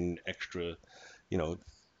to put in extra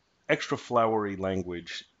flowery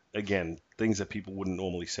language. Again, things that people wouldn't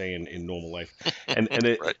normally say in normal life. And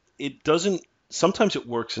it doesn't, sometimes it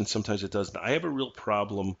works and sometimes it doesn't. I have a real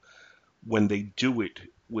problem when they do it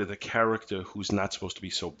with a character who's not supposed to be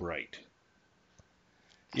so bright.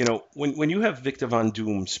 When you have Victor Von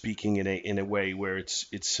Doom speaking in a way where it's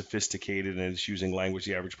sophisticated and it's using language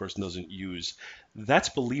the average person doesn't use, that's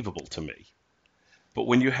believable to me. But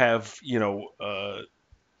when you have, I'm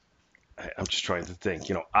just trying to think,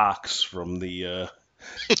 Ox from the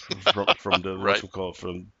from the what's it called,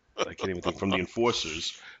 from I can't even think, from the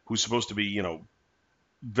Enforcers, who's supposed to be,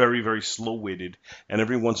 very, very slow-witted, and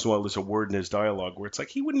every once in a while there's a word in his dialogue where it's like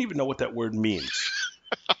he wouldn't even know what that word means.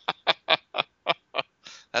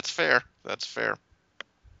 That's fair.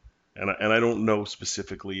 And I don't know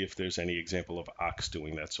specifically if there's any example of Ox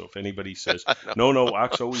doing that. So if anybody says, no,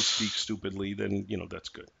 Ox always speaks stupidly, then, that's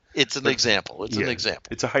good. It's an example. It's an example.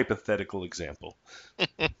 It's a hypothetical example.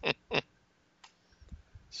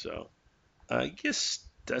 So I guess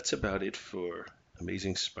that's about it for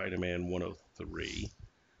Amazing Spider-Man 103.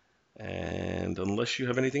 And unless you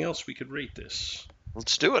have anything else, we could rate this.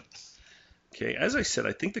 Let's do it. Okay, as I said,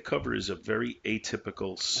 I think the cover is a very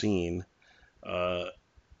atypical scene,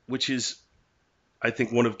 which is, I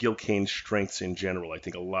think, one of Gil Kane's strengths in general. I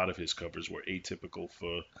think a lot of his covers were atypical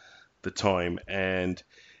for the time, and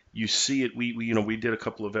you see it. We did a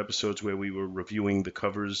couple of episodes where we were reviewing the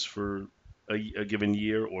covers for a given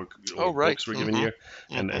year, or books for a given year,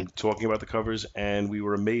 and talking about the covers, and we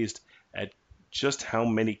were amazed at just how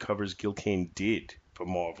many covers Gil Kane did for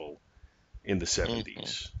Marvel in the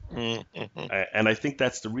 70s. And I think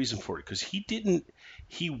that's the reason for it, because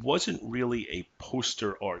he wasn't really a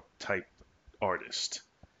poster art type artist.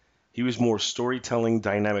 He was more storytelling,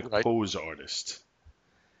 dynamic pose artist.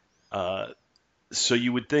 So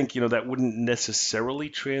you would think, that wouldn't necessarily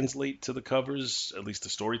translate to the covers, at least the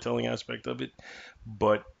storytelling aspect of it,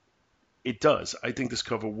 but it does. I think this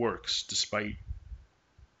cover works despite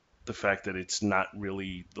the fact that it's not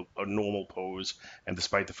really a normal pose, and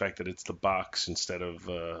despite the fact that it's the box instead of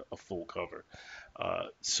a full cover.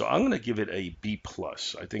 So I'm going to give it a B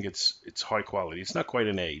plus. I think it's high quality. It's not quite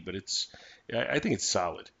an A, but I think it's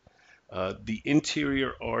solid. The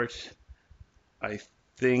interior art, I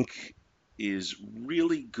think, is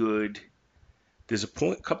really good. There's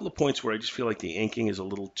couple of points where I just feel like the inking is a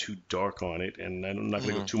little too dark on it, and I'm not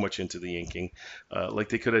going to go too much into the inking. Like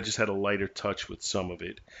they could have just had a lighter touch with some of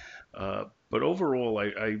it. But overall,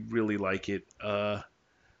 I really like it. I'm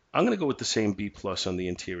going to go with the same B plus on the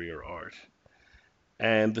interior art.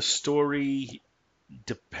 And the story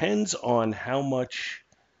depends on how much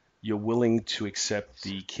you're willing to accept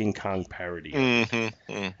the King Kong parody.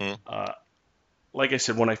 Like I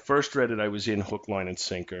said, when I first read it, I was in hook, line, and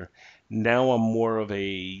sinker. Now I'm more of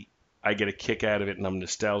I get a kick out of it and I'm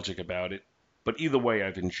nostalgic about it. But either way,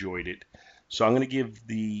 I've enjoyed it. So I'm going to give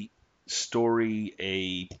the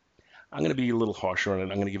story I'm going to be a little harsher on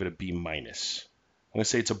it. I'm going to give it a B minus. I'm going to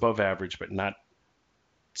say it's above average, but not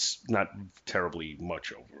terribly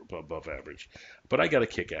much above average. But I got a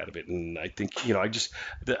kick out of it, and I think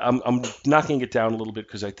I'm knocking it down a little bit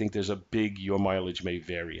because I think there's a big your mileage may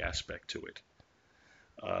vary aspect to it.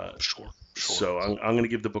 Sure. So I'm going to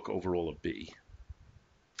give the book overall a B.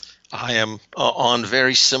 I am on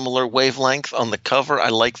very similar wavelength on the cover. I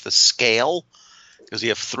like the scale because you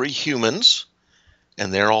have 3 humans,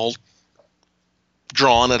 and they're all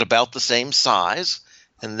drawn at about the same size.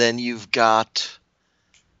 And then you've got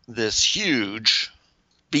this huge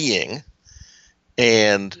being,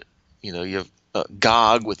 and you have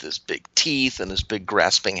Gog with his big teeth and his big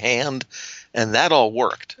grasping hand, and that all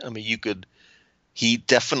worked. I mean, he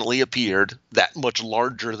definitely appeared that much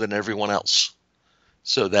larger than everyone else,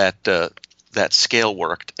 so that scale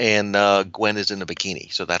worked. And Gwen is in a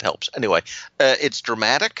bikini, so that helps. Anyway, it's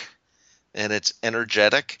dramatic and it's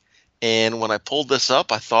energetic, and when I pulled this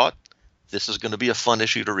up, I thought this is going to be a fun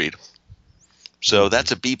issue to read. So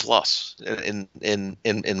that's a B plus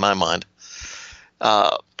in my mind.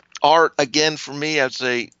 Art, again, for me, I'd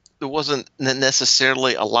say there wasn't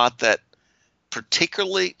necessarily a lot that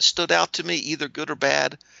particularly stood out to me, either good or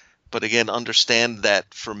bad. But again, understand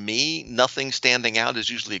that for me, nothing standing out is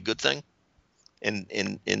usually a good thing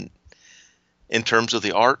in terms of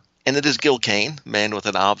the art. And it is Gil Kane, man with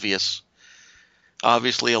an obviously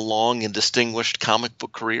a long and distinguished comic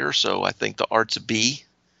book career. So I think the art's a B.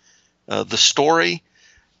 The story,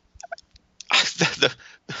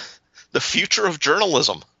 the future of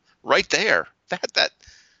journalism, right there.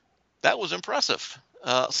 That was impressive.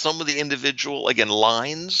 Some of the individual, again,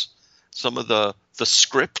 lines, some of the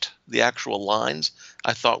script, the actual lines,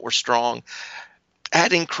 I thought were strong.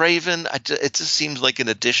 Adding Craven, it just seems like an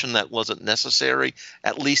addition that wasn't necessary,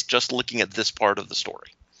 at least just looking at this part of the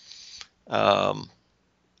story.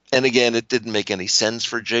 And again, it didn't make any sense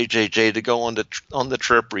for JJJ to go on the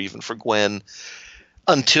trip, or even for Gwen,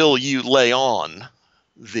 until you lay on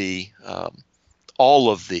the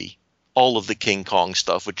all of the King Kong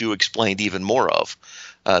stuff, which you explained even more of.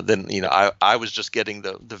 Then I was just getting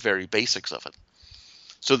the very basics of it.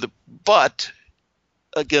 So but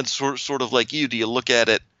again, sort of like you, do you look at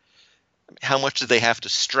it? How much do they have to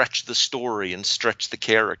stretch the story and stretch the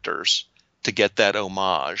characters to get that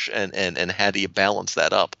homage, and how do you balance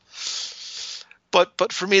that up?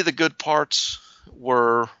 But for me, the good parts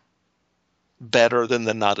were better than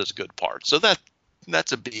the not as good parts. So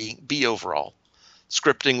that's a B overall.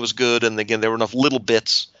 Scripting was good, and again, there were enough little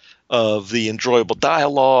bits of the enjoyable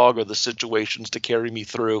dialogue or the situations to carry me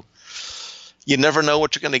through. You never know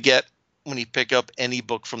what you're going to get when you pick up any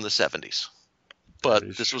book from the 70s.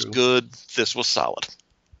 But this was good. This was solid.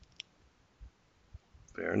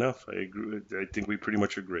 Fair enough. I agree. I think we pretty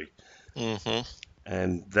much agree. Mm-hmm.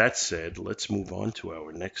 And that said, let's move on to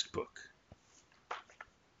our next book.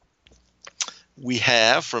 We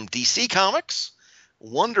have from DC Comics,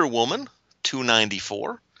 Wonder Woman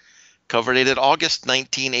 294, cover dated August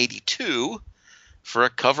 1982, for a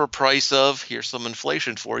cover price of, here's some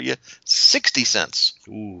inflation for you, 60 cents.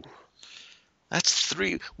 Ooh. That's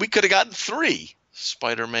 3. We could have gotten 3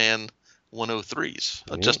 Spider-Man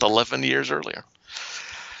 103s just 11 years earlier.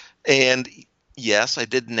 And yes, I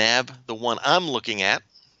did nab the one I'm looking at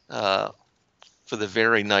for the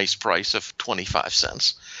very nice price of 25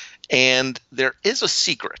 cents. And there is a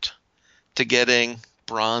secret to getting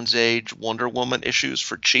Bronze Age Wonder Woman issues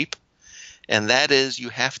for cheap, and that is you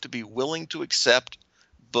have to be willing to accept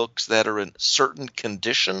books that are in certain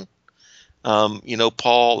condition.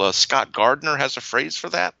 Paul, Scott Gardner has a phrase for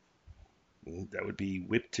that. That would be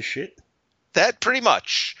whipped to shit. That pretty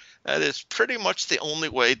much. That is pretty much the only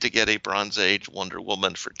way to get a Bronze Age Wonder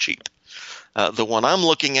Woman for cheap. The one I'm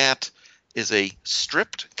looking at is a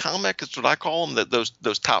stripped comic, is what I call them. That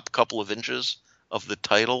those top couple of inches of the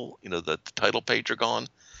title, the title page are gone,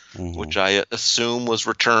 which I assume was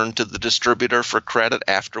returned to the distributor for credit.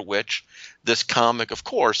 After which, this comic, of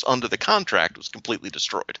course, under the contract, was completely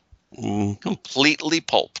destroyed, completely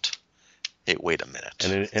pulped. Hey, wait a minute.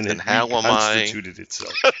 And it how am reconstituted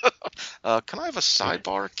itself. Can I have a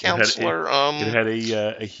sidebar, counselor? It had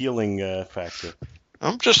a healing factor.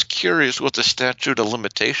 I'm just curious what the statute of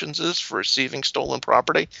limitations is for receiving stolen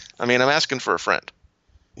property. I mean, I'm asking for a friend.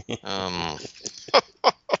 I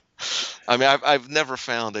mean, I've never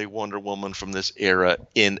found a Wonder Woman from this era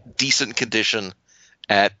in decent condition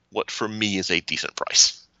at what for me is a decent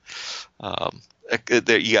price.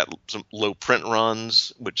 There you got some low print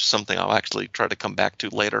runs, which is something I'll actually try to come back to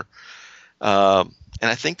later. And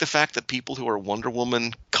I think the fact that people who are Wonder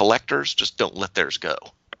Woman collectors just don't let theirs go.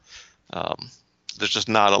 There's just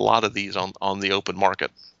not a lot of these on the open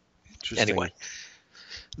market. Anyway,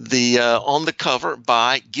 on the cover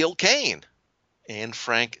by Gil Kane and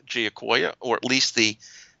Frank Giacoia, or at least the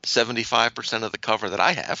 75% of the cover that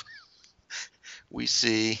I have, we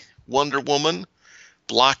see Wonder Woman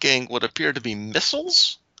blocking what appear to be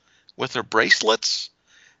missiles with her bracelets.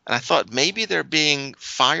 And I thought maybe they're being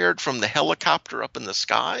fired from the helicopter up in the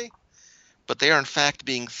sky, but they are in fact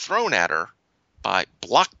being thrown at her by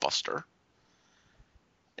Blockbuster.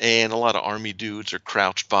 And a lot of army dudes are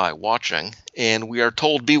crouched by watching. And we are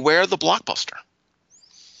told, beware the Blockbuster.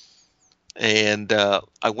 And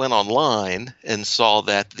I went online and saw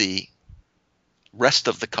that the rest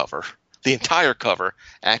of the cover, the entire cover,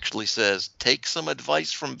 actually says, take some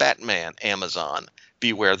advice from Batman, Amazon,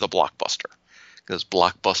 beware the Blockbuster. Because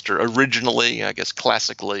Blockbuster originally, I guess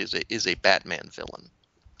classically, is a Batman villain.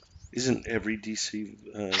 Isn't every DC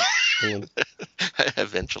villain?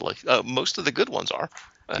 Eventually. Most of the good ones are.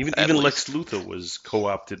 Even Lex Luthor was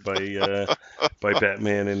co-opted by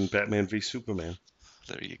Batman and Batman v Superman.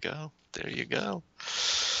 There you go.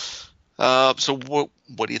 So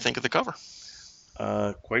what do you think of the cover?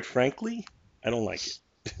 Quite frankly, I don't like it.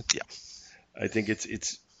 Yeah. I think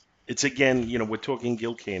it's again, we're talking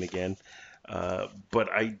Gil Kane again, but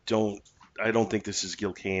I don't think this is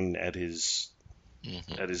Gil Kane at his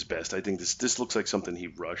best. I think this looks like something he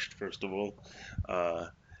rushed. First of all,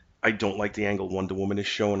 I don't like the angle Wonder Woman is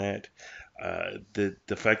shown at.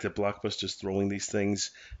 The fact that Blockbuster's throwing these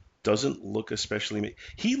things doesn't look especially.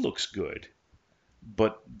 He looks good,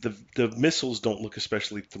 but the missiles don't look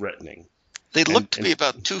especially threatening. They look to be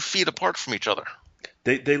about 2 feet apart from each other.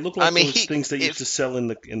 They look like those things they used to sell in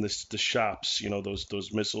the shops.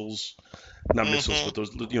 Those missiles, not missiles, but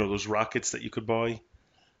those rockets that you could buy.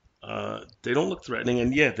 They don't look threatening,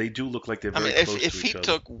 and yeah, they do look like they're very close to each other. If he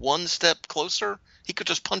took one step closer, he could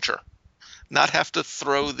just punch her, not have to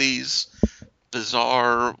throw these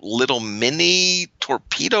bizarre little mini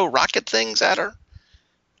torpedo rocket things at her.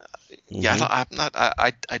 Yeah,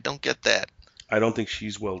 I don't get that. I don't think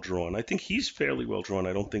she's well drawn. I think he's fairly well drawn.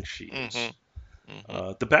 I don't think she is.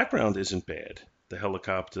 The background isn't bad. The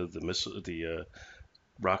helicopter, the missile, the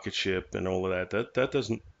rocket ship, and all of that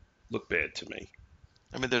doesn't look bad to me.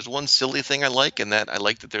 I mean, there's one silly thing I like, and that I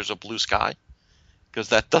like that there's a blue sky, because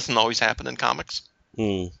that doesn't always happen in comics.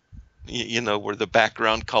 Where the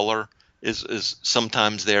background color is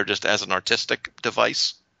sometimes there just as an artistic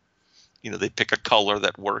device. They pick a color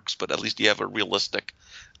that works, but at least you have a realistic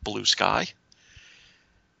blue sky.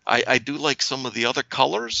 I do like some of the other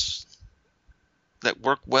colors that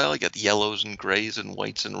work well. You got yellows and grays and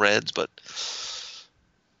whites and reds, but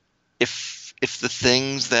if the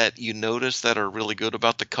things that you notice that are really good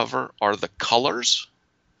about the cover are the colors,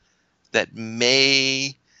 that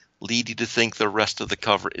may lead you to think the rest of the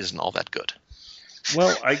cover isn't all that good.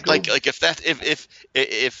 Well, like if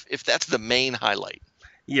that's the main highlight.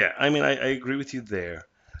 Yeah, I mean, I agree with you there,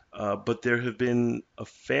 but there have been a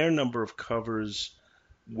fair number of covers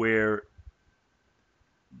where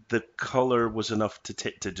the color was enough to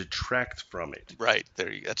detract from it. Right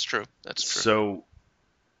there, that's true. That's true. So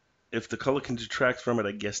if the color can detract from it,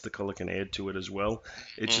 I guess the color can add to it as well.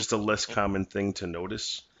 It's just a less common thing to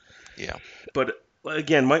notice. Yeah. But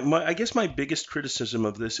again, I guess my biggest criticism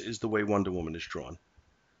of this is the way Wonder Woman is drawn.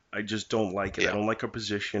 I just don't like it. Yeah. I don't like her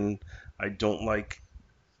position. I don't like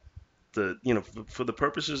for the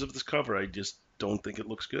purposes of this cover, I just don't think it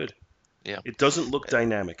looks good. Yeah. It doesn't look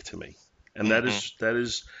dynamic to me. And that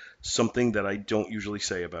is something that I don't usually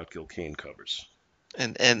say about Gil Kane covers.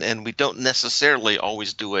 And we don't necessarily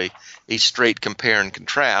always do a straight compare and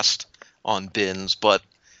contrast on bins, but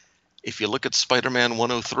if you look at Spider-Man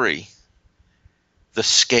 103, The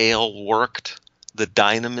scale worked, the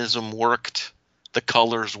dynamism worked, the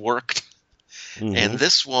colors worked. Mm-hmm. And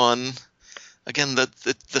this one, again,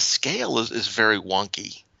 the scale is very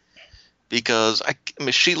wonky because I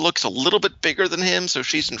mean, she looks a little bit bigger than him, so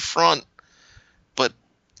she's in front. But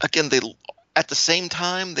again, at the same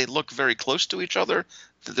time they look very close to each other.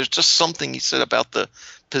 There's just something he said about the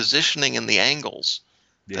positioning and the angles.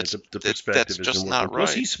 Yeah, the perspective that's just isn't not working. Plus,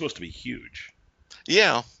 right. he's supposed to be huge.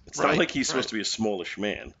 Yeah, It's not like he's supposed to be a smallish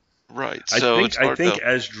man. Right. I So think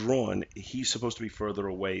as drawn, he's supposed to be further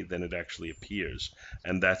away than it actually appears,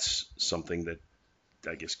 and that's something that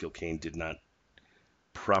I guess Gil Kane did not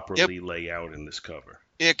properly lay out in this cover.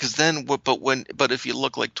 Yeah, because then, but if you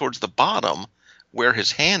look like towards the bottom, where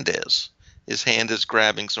his hand is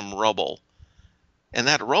grabbing some rubble, and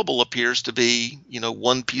that rubble appears to be,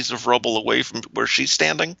 one piece of rubble away from where she's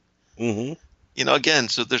standing. Mm-hmm. Again,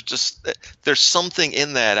 so there's something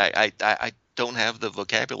in that. I don't have the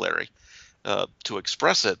vocabulary to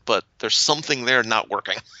express it, but there's something there not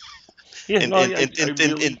working. Yeah,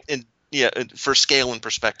 for scale and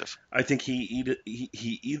perspective. I think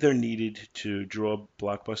he either needed to draw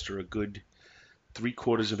Blockbuster a good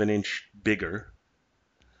 3/4 of an inch bigger,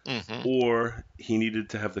 or he needed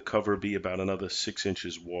to have the cover be about another 6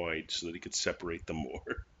 inches wide so that he could separate them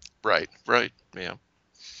more. Right, yeah.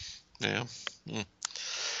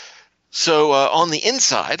 So on the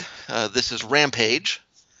inside, this is Rampage,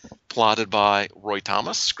 plotted by Roy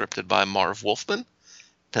Thomas, scripted by Marv Wolfman,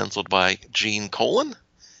 penciled by Gene Colan,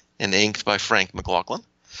 and inked by Frank McLaughlin.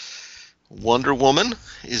 Wonder Woman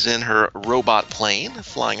is in her robot plane,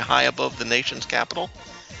 flying high above the nation's capital,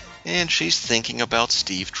 and she's thinking about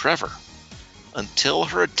Steve Trevor, until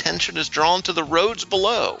her attention is drawn to the roads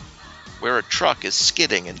below, where a truck is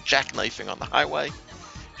skidding and jackknifing on the highway.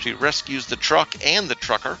 She rescues the truck and the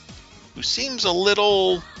trucker, who seems a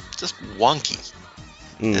little just wonky,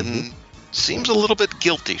 and seems a little bit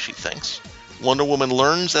guilty, she thinks. Wonder Woman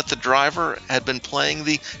learns that the driver had been playing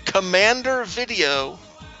the Commander video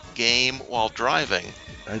game while driving.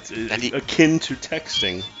 That's akin to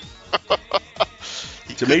texting.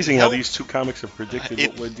 It's amazing how these two comics have predicted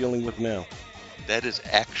what we're dealing with now. That is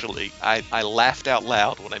actually, I laughed out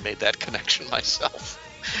loud when I made that connection myself.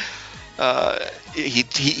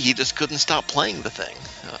 He just couldn't stop playing the thing.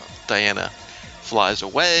 Diana flies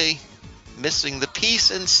away, missing the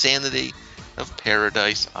peace and sanity of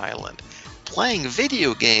Paradise Island. Playing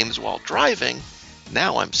video games while driving,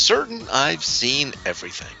 now I'm certain I've seen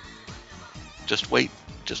everything. Just wait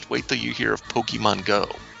till you hear of Pokemon Go.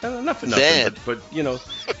 Not for nothing, but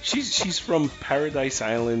she's from Paradise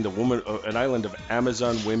Island, an island of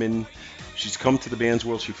Amazon women. She's come to the band's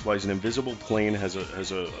world. She flies an invisible plane, has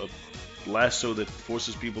a lasso that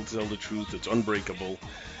forces people to tell the truth. It's unbreakable.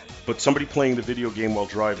 But somebody playing the video game while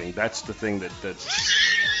driving, that's the thing that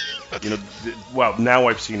wow, now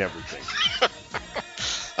I've seen everything.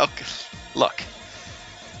 Okay, look,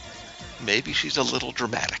 maybe she's a little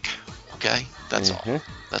dramatic, okay? That's all.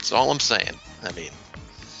 That's all I'm saying. I mean...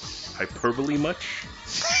 Hyperbole much?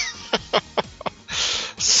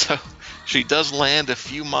 So, she does land a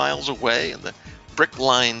few miles away in the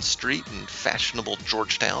brick-lined street in fashionable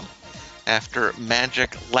Georgetown after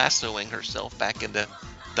magic lassoing herself back into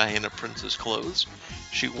Diana Prince's clothes.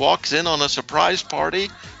 She walks in on a surprise party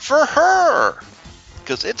for her,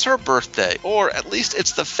 because it's her birthday, or at least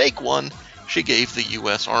it's the fake one she gave the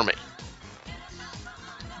U.S. Army.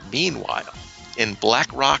 Meanwhile, in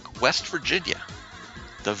Black Rock, West Virginia,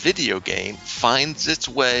 the video game finds its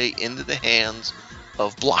way into the hands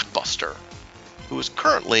of Blockbuster, who is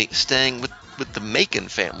currently staying with the Macon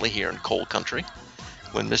family here in Coal Country.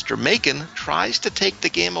 When Mr. Macon tries to take the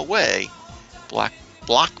game away,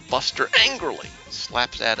 Blockbuster angrily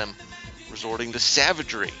slaps at him, resorting to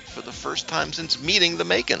savagery for the first time since meeting the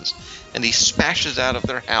Macons, and he smashes out of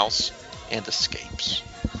their house and escapes.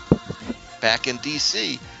 Back in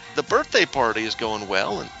D.C., the birthday party is going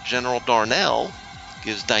well, and General Darnell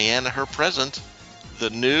gives Diana her present, the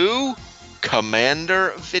new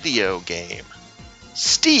Commander video game.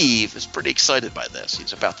 Steve is pretty excited by this.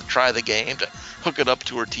 He's about to try the game to hook it up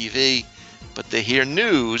to her TV, but they hear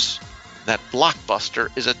news that Blockbuster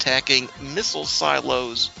is attacking missile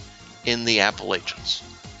silos in the Appalachians.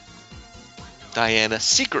 Diana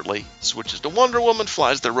secretly switches to Wonder Woman,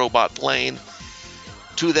 flies the robot plane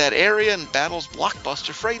to that area, and battles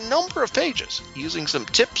Blockbuster for a number of pages, using some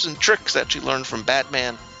tips and tricks that she learned from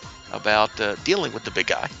Batman about dealing with the big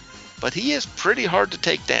guy. But he is pretty hard to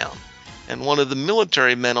take down, and one of the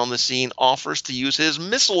military men on the scene offers to use his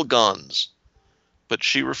missile guns, but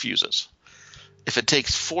she refuses. If it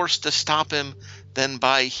takes force to stop him, then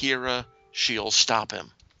by Hera, she'll stop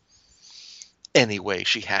him. Anyway,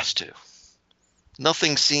 she has to.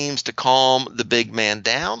 Nothing seems to calm the big man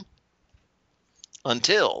down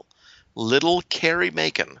until little Carrie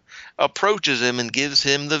Macon approaches him and gives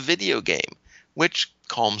him the video game, which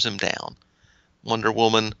calms him down. Wonder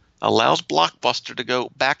Woman allows Blockbuster to go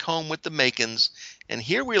back home with the Macons, and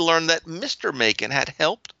here we learn that Mr. Macon had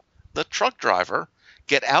helped the truck driver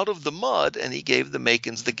get out of the mud, and he gave the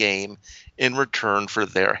Macons the game in return for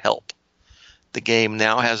their help. The game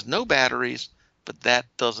now has no batteries, but that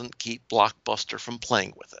doesn't keep Blockbuster from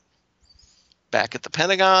playing with it. Back at the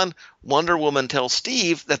Pentagon, Wonder Woman tells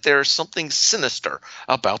Steve that there's something sinister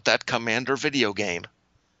about that Commander video game.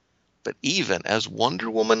 But even as Wonder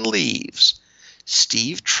Woman leaves,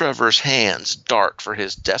 Steve Trevor's hands dart for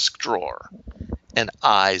his desk drawer, and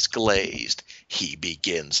eyes glazed, he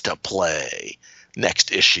begins to play.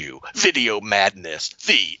 Next issue, Video Madness,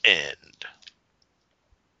 the end.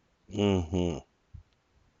 Mm-hmm.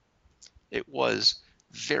 It was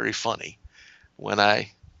very funny. When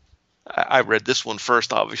I read this one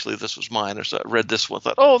first, obviously this was mine, so I read this one,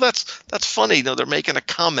 thought, oh, that's funny. You know, they're making a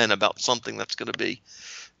comment about something that's going to be,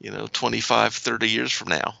 25, 30 years from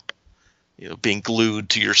now. Being glued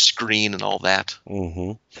to your screen and all that.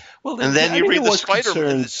 Mm-hmm. Well, and then you read the Spider-Man.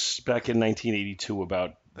 Concerns back in 1982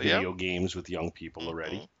 about video games with young people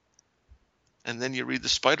already. And then you read the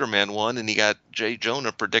Spider-Man one, and you got Jay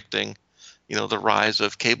Jonah predicting, the rise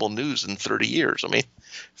of cable news in 30 years. I mean,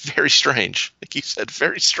 very strange. Like you said,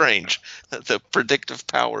 very strange, the predictive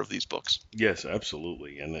power of these books. Yes,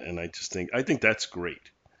 absolutely. And I think that's great.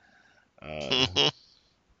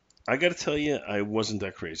 I got to tell you, I wasn't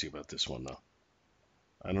that crazy about this one, though.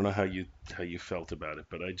 I don't know how you felt about it,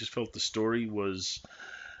 but I just felt the story was,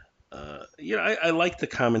 I like the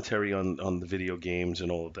commentary on the video games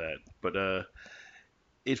and all of that, but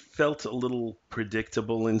it felt a little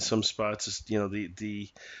predictable in some spots.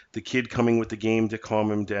 The kid coming with the game to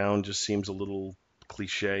calm him down just seems a little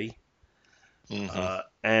cliche.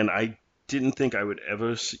 And I didn't think I would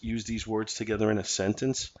ever use these words together in a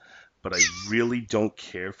sentence, but I really don't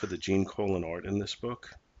care for the Gene Colan art in this book.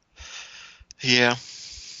 Yeah.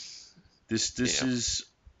 This is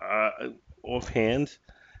offhand.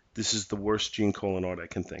 This is the worst Gene Colan art I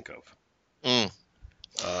can think of.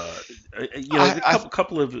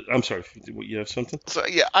 Couple of. I'm sorry. You have something? So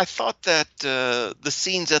yeah, I thought that the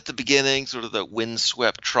scenes at the beginning, sort of the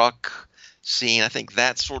windswept truck scene, I think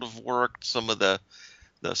that sort of worked. Some of the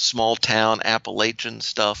small town Appalachian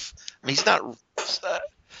stuff. I mean, he's not.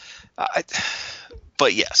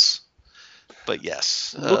 But yes.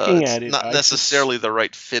 Looking at it, not necessarily the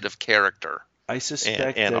right fit of character. I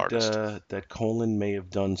suspect and that Colan may have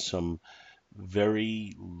done some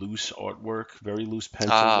very loose artwork, very loose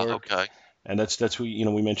pencil work. Okay. And that's what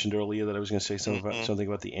we mentioned earlier that I was going to say something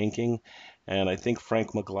about the inking, and I think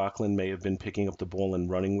Frank McLaughlin may have been picking up the ball and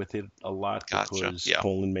running with it a lot because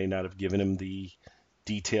Colan may not have given him the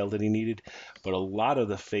detail that he needed. But a lot of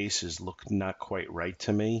the faces look not quite right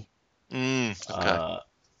to me. Okay.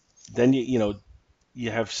 Then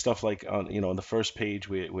you have stuff like on the first page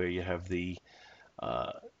where you have the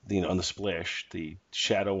on the splash, the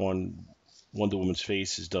shadow on Wonder Woman's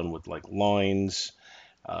face is done with like lines,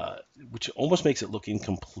 which almost makes it look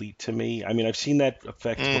incomplete to me. I mean, I've seen that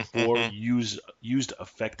effect before used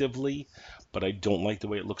effectively, but I don't like the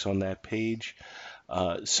way it looks on that page.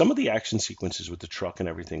 Some of the action sequences with the truck and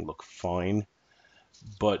everything look fine,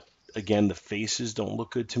 but again, the faces don't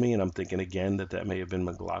look good to me, and I'm thinking again that may have been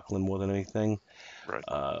McLaughlin more than anything. Right.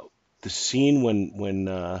 The scene when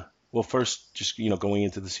well, first just going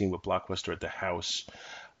into the scene with Blockbuster at the house,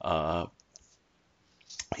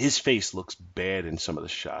 his face looks bad in some of the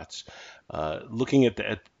shots. Looking at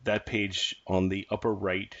that page on the upper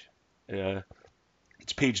right,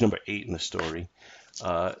 it's page number 8 in the story.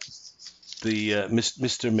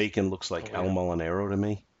 Mr. Macon looks like Al Molinaro to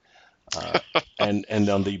me. And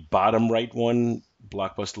on the bottom right one,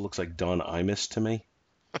 Blockbuster looks like Don Imus to me.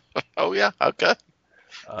 Oh yeah, okay.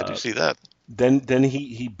 I do see that. Then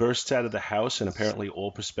he bursts out of the house, and apparently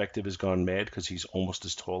all perspective has gone mad because he's almost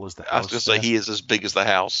as tall as the house. I was going to say he is as big as the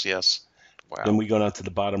house. Yes. Wow. Then we go down to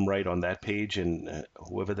the bottom right on that page, and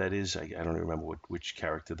whoever that is, I don't even remember which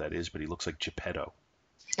character that is, but he looks like Geppetto.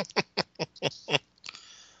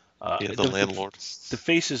 The landlord. The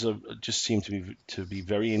faces just seem to be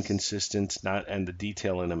very inconsistent, and the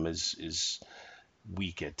detail in them is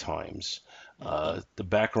weak at times. The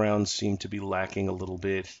backgrounds seem to be lacking a little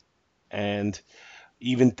bit, and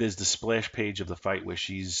even there's the splash page of the fight where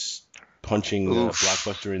she's punching Oof.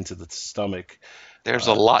 Blockbuster into the stomach. There's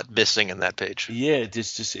a lot missing in that page. Yeah,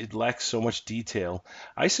 it lacks so much detail.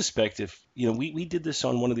 I suspect if, we did this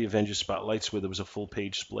on one of the Avengers spotlights where there was a full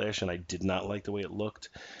page splash, and I did not like the way it looked.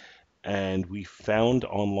 And we found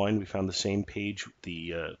the same page,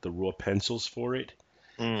 the raw pencils for it,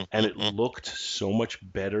 and it looked so much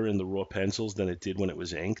better in the raw pencils than it did when it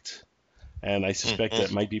was inked. And I suspect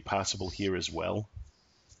that might be possible here as well.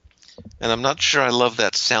 And I'm not sure I love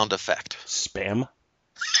that sound effect. Spam.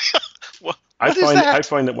 What I is that? I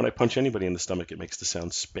find that when I punch anybody in the stomach, it makes the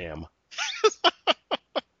sound spam.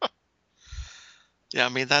 Yeah, I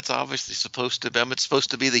mean that's obviously supposed to be. It's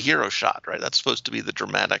supposed to be the hero shot, right? That's supposed to be the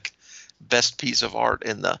dramatic, best piece of art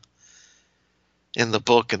in the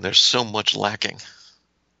book, and there's so much lacking.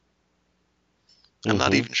 I'm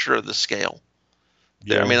not even sure of the scale.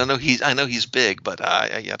 Yeah. I mean, I know he's big, but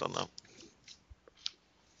I don't know.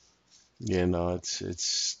 Yeah, no,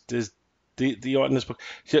 there's the art in this book.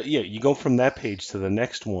 So, yeah, you go from that page to the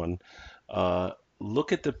next one.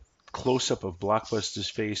 Look at the close up of Blockbuster's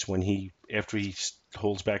face after he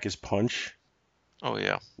holds back his punch. Oh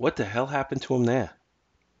yeah. What the hell happened to him there?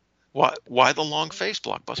 Why the long face,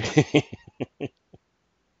 Blockbuster?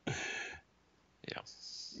 Yeah.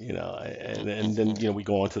 And then we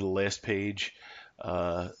go on to the last page,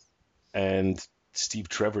 and Steve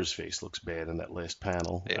Trevor's face looks bad in that last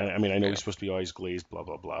panel. Yeah. I mean, I know he's supposed to be eyes glazed, blah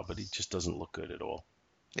blah blah, but he just doesn't look good at all.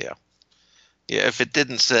 Yeah. Yeah, if it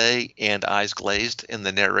didn't say "and eyes glazed" in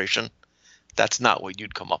the narration, that's not what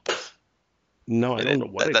you'd come up with. No, I don't know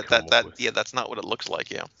what it come up with. Yeah, that's not what it looks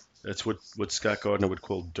like. Yeah. That's what Scott Gardner would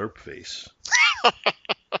call derp face.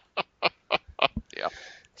 Yeah.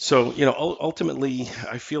 So, ultimately,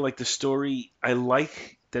 I feel like the story, I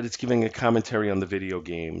like that it's giving a commentary on the video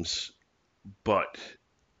games, but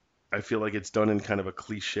I feel like it's done in kind of a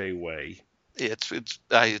cliche way.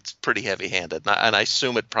 It's pretty heavy-handed, and I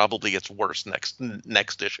assume it probably gets worse next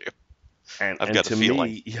issue. And I've got a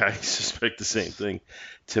feeling. Me, yeah, I suspect the same thing.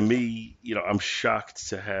 To me, I'm shocked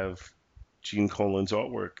to have Gene Colan's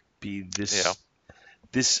artwork be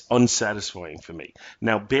this unsatisfying for me.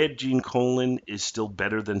 Now, bad Gene Colan is still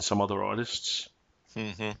better than some other artists.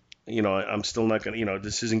 Mm-hmm. I'm still not going to,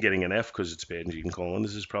 this isn't getting an F because it's bad Gene Colan.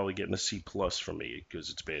 This is probably getting a C+ from me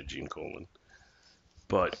because it's bad Gene Colan.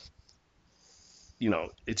 But,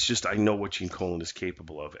 it's just I know what Gene Colan is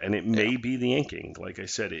capable of. And it may be the inking. Like I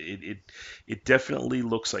said, it definitely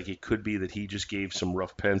looks like it could be that he just gave some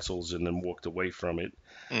rough pencils and then walked away from it.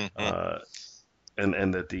 Mm-hmm.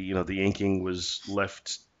 And that the inking was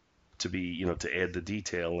left to be, to add the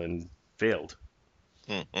detail and failed.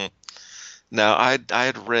 Mm-hmm. Now, I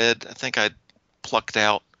had read, I think I'd plucked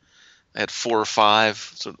out, I had 4 or 5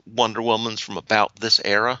 sort of Wonder Womans from about this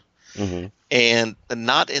era. Mm-hmm. And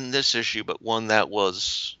not in this issue, but one that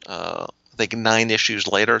was, I think 9 issues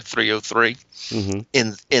later, 303. Mm-hmm.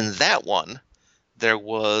 In that one, there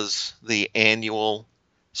was the annual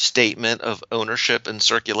statement of ownership and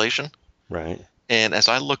circulation. Right. And as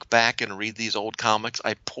I look back and read these old comics,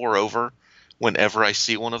 I pore over whenever I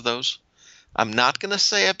see one of those. I'm not going to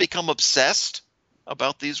say I've become obsessed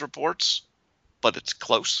about these reports, but it's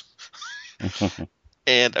close.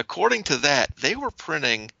 And according to that, they were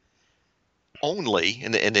printing only,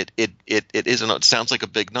 and it isn't. It sounds like a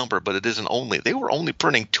big number, but it isn't only. They were only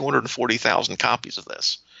printing 240,000 copies of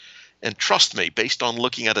this. And trust me, based on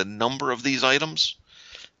looking at a number of these items,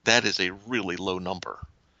 that is a really low number.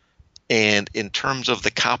 And in terms of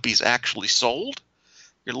the copies actually sold,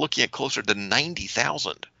 you're looking at closer to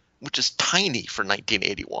 90,000, which is tiny for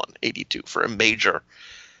 1981, 82, for a major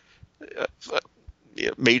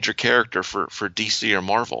character for DC or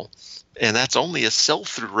Marvel. And that's only a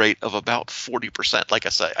sell-through rate of about 40%. Like I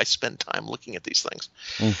say, I spend time looking at these things.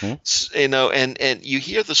 Mm-hmm. And you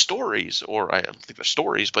hear the stories, or I don't think they're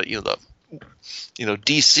stories, but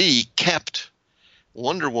DC kept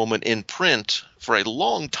Wonder Woman in print for a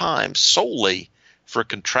long time solely for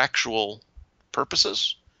contractual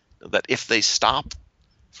purposes, that if they stop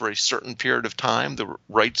for a certain period of time, the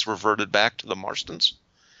rights reverted back to the Marstons.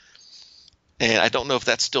 And I don't know if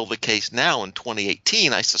that's still the case now in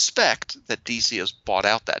 2018. I suspect that DC has bought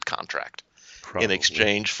out that contract in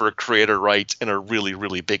exchange for creator rights and a really,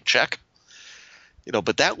 really big check.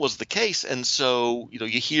 But that was the case. And so, you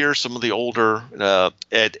hear some of the older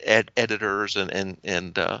editors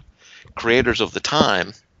and creators of the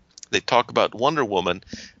time, they talk about Wonder Woman,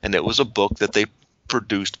 and it was a book that they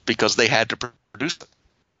produced because they had to produce it.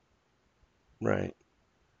 Right.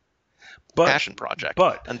 Passion project.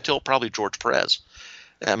 But until probably George Perez.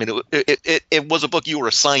 I mean, it was a book you were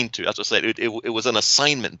assigned to. As I said, it was an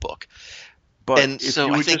assignment book. But And if so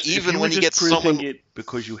you I were think just if even you were when you just get printing someone, it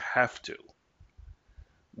because you have to,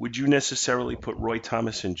 would you necessarily put Roy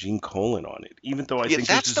Thomas and Gene Colan on it? Even though I yeah, think this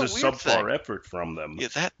that's is the a weird thing. subpar effort from them,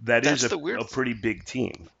 Yeah, that is that's the weird. a pretty big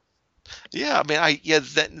team. Yeah, I mean,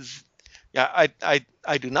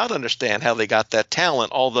 I do not understand how they got that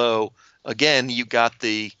talent. Although, again, you got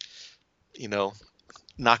the, you know,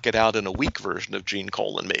 knock it out in a week version of Gene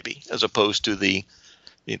Colan, maybe, as opposed to the,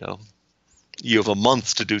 you know, you have a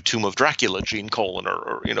month to do Tomb of Dracula, Gene Colan,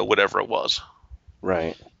 or whatever it was.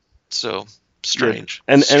 Right. So Yeah, strange,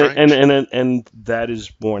 and that is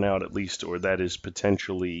borne out, at least, or that is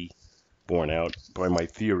potentially borne out by my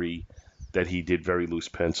theory that he did very loose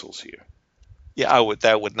pencils here. Yeah,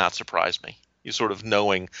 that would not surprise me. You sort of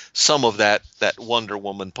knowing some of that Wonder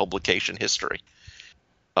Woman publication history.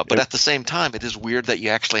 But And, at the same time, it is weird that you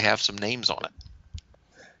actually have some names on it.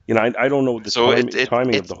 I don't know the So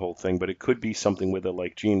timing of the whole thing, but it could be something where they're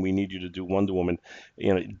like, Gene, we need you to do Wonder Woman.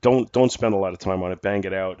 Don't spend a lot of time on it. Bang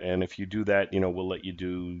it out, and if you do that, we'll let you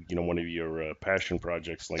do, one of your passion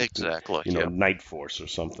projects like, exactly, yeah. Night Force or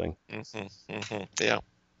something. Yeah.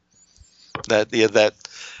 That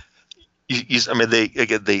I mean,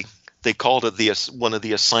 they called it one of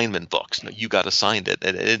the assignment books. You got assigned it,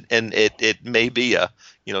 and it may be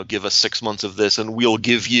give us 6 months of this, and we'll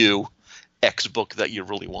give you X book that you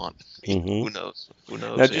really want. Who knows?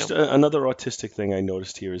 Now, just another autistic thing I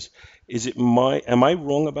noticed here is am I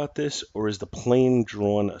wrong about this, or is the plane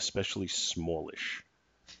drawn especially smallish?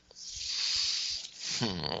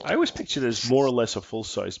 I always pictured it as more or less a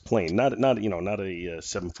full-sized plane, not a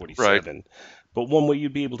 747, right, but one where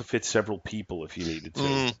you'd be able to fit several people if you needed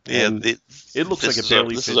to. Yeah, and it looks like it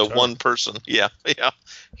barely fits her. This is a one person. Yeah.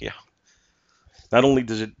 Not only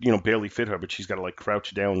does it barely fit her, but she's got to like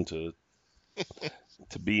crouch down to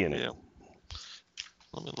be in it. Yeah.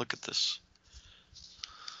 Let me look at this.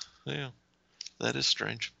 Yeah, that is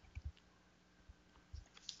strange.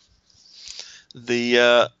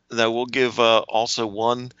 That will give also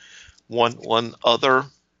one other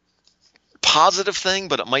positive thing,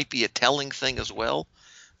 but it might be a telling thing as well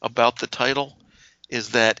about the title, is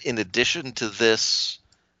that in addition to this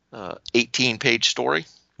 18-page story,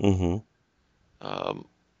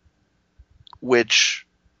 which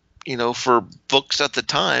for books at the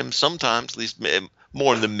time, sometimes, at least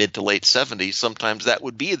more in the mid to late 70s, sometimes that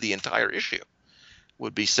would be the entire issue,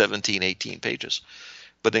 would be 17, 18 pages.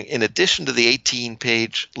 But in addition to the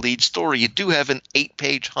 18-page lead story, you do have an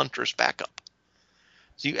 8-page Huntress backup.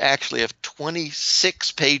 So you actually have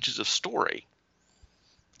 26 pages of story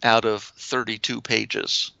out of 32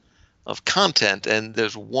 pages of content, and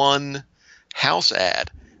there's one house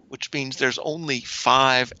ad, which means there's only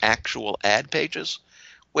 5 actual ad pages,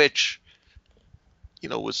 which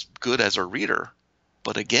was good as a reader.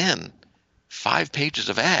 But again, 5 pages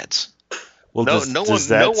of ads. Well, no one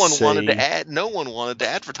wanted to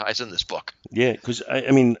advertise in this book. Yeah, because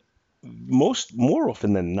I mean, more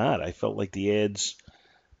often than not, I felt like the ads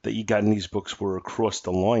that you got in these books were across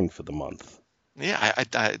the line for the month. Yeah,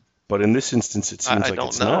 but in this instance, it seems like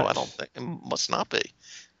it's not. I don't think it must not be.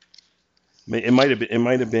 It might have been. It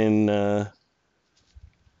might have been.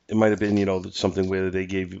 Something where they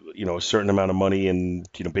gave a certain amount of money, and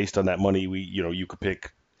based on that money, you could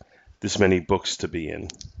pick this many books to be in.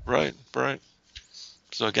 Right.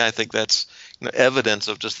 So again, I think that's evidence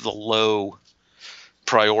of just the low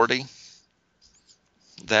priority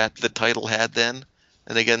that the title had then,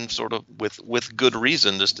 and again, sort of with good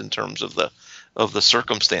reason, just in terms of the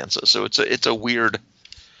circumstances. So it's a weird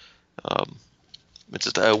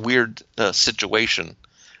situation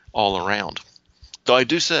all around. Though I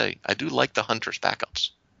do like the Huntress backups.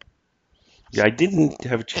 Yeah, I didn't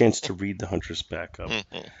have a chance to read the Huntress backup.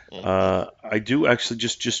 I do actually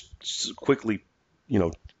just quickly,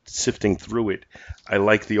 sifting through it. I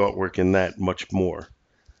like the artwork in that much more.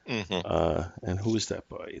 And who is that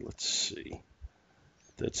by? Let's see.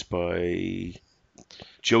 That's by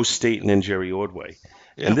Joe Staton and Jerry Ordway.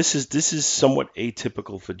 Yeah. And this is somewhat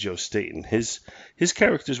atypical for Joe Staton. His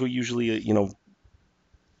characters were usually,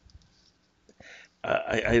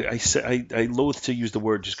 I loathe to use the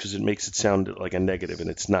word just because it makes it sound like a negative,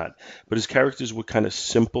 and it's not. But his characters were kind of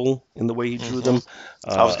simple in the way he drew them.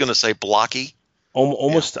 I was going to say blocky.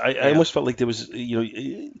 Almost, yeah. I almost felt like there was,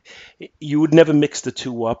 you would never mix the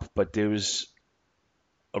two up, but there was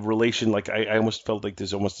a relation. Like I almost felt like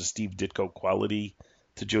there's almost a Steve Ditko quality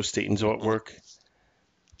to Joe Staton's artwork.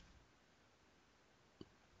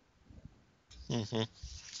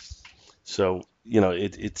 So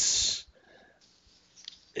it's.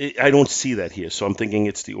 I don't see that here, so I'm thinking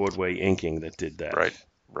it's the Ordway inking that did that.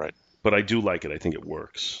 Right. But I do like it. I think it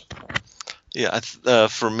works. Yeah,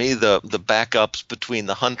 for me, the backups between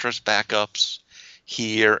the Huntress backups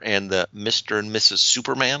here and the Mr. and Mrs.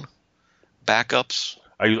 Superman backups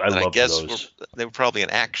I that I loved guess those. they were probably in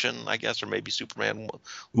action, I guess, or maybe Superman, one of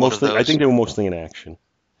Mostly, I those. think they were mostly in action.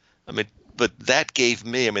 I mean, but that gave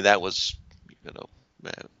me, I mean, that was, you know,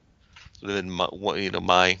 sort of in my,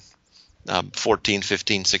 my 14,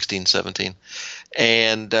 15, 16, 17.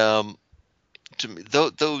 And to me,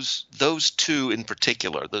 those two in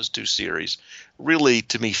particular, those two series, really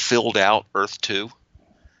to me filled out Earth 2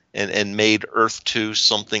 and made Earth 2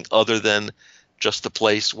 something other than just the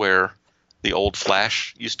place where the old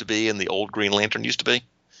Flash used to be and the old Green Lantern used to be.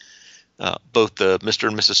 Both the Mr.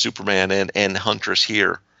 and Mrs. Superman and Huntress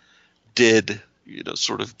here did,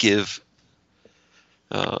 sort of give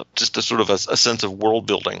just a sort of a sense of world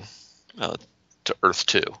building uh, to Earth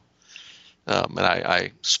 2. And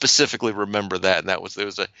I specifically remember that, and there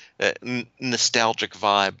was a nostalgic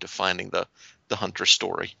vibe to finding the Hunter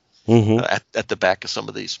story Hmm. at the back of some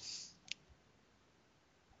of these.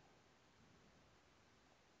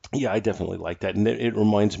 Yeah, I definitely like that, and it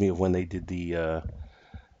reminds me of when they did the. I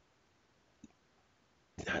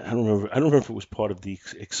don't remember. I don't remember if it was part of the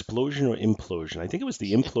explosion or implosion. I think it was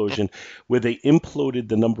the implosion, where they imploded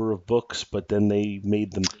the number of books, but then they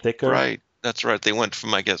made them thicker. Right, that's right. They went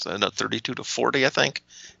from, I guess, 32 to 40, I think,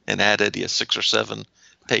 and added 6 or 7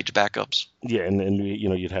 page backups. Yeah, and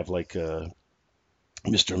you'd have like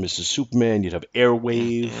Mr. and Mrs. Superman. You'd have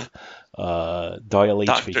Airwave, Hmm Dial H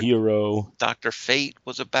for Doctor Hero. Doctor Fate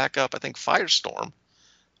was a backup. I think Firestorm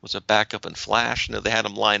was a backup in Flash. They had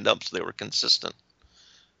them lined up so they were consistent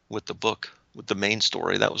with the book, with the main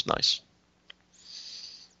story. That was nice.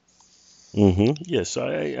 Yes,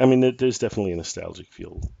 I mean, there's definitely a nostalgic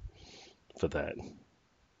feel for that.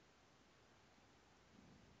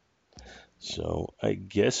 So I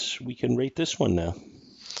guess we can rate this one now.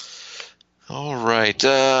 All right.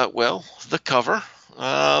 Well, the cover.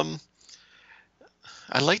 I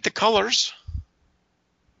like the colors,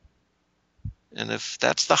 and if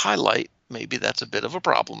that's the highlight, maybe that's a bit of a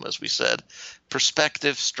problem, as we said.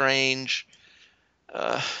 Perspective, strange.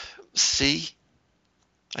 C,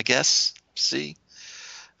 I guess. C.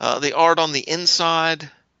 The art on the inside.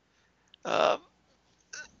 Uh,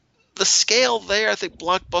 the scale there, I think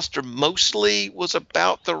Blockbuster mostly was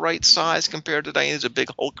about the right size compared to Diana's a big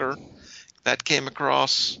hulker. That came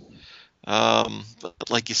across. But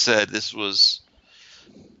like you said, this was,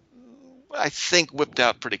 I think, whipped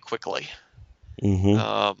out pretty quickly. Hmm.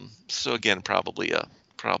 So again, probably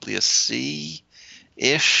a C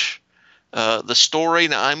ish. The story,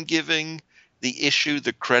 now I'm giving the issue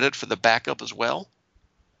the credit for the backup as well.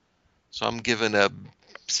 So I'm giving a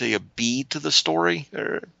B to the story.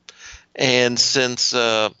 And since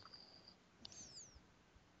again,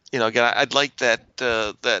 I'd like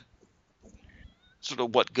that sort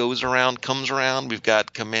of what goes around comes around. We've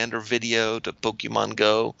got Commander Video to Pokemon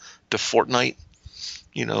Go to Fortnite.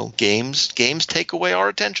 Games take away our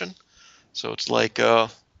attention. So it's like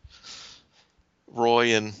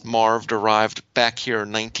Roy and Marv arrived back here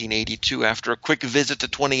in 1982 after a quick visit to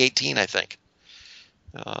 2018, I think.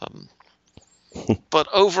 But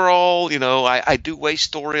overall, I do weigh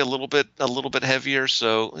story a little bit heavier,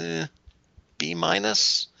 so B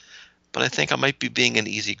minus. But I think I might be being an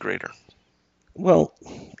easy grader. Well,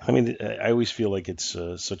 I mean, I always feel like it's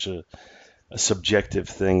such a subjective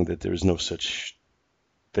thing that there's no such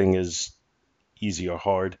thing as easy or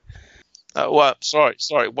hard. Well, sorry.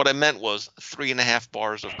 What I meant was 3.5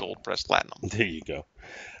 bars of gold pressed platinum. There you go.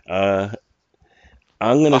 Uh,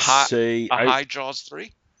 I'm A gonna high, say a high Jaws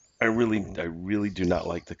 3. I really do not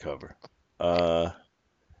like the cover. I'm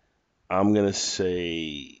gonna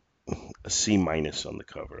say a C minus on the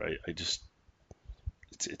cover. I just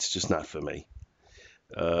it's just not for me.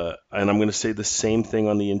 And I'm gonna say the same thing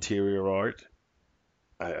on the interior art.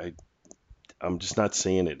 I, I I'm just not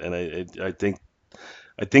seeing it, and I think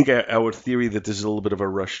our theory that this is a little bit of a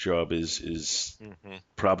rush job is Mm-hmm.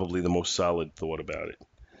 probably the most solid thought about it.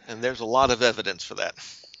 And there's a lot of evidence for that.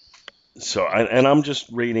 So I'm just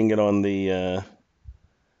rating it on the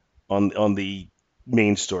on the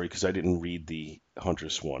main story because I didn't read the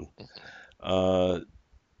Huntress one. Uh,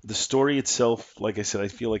 the story itself, like I said, I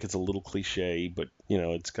feel like it's a little cliche, but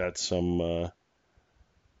it's got some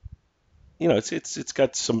it's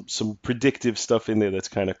got some predictive stuff in there that's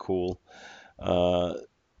kind of cool. Uh,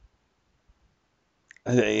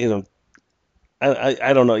 you know,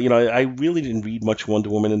 I don't know. I really didn't read much Wonder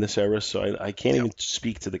Woman in this era, so I can't Yep. even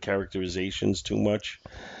speak to the characterizations too much.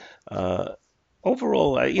 Uh,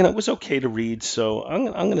 Overall, it was okay to read, so I'm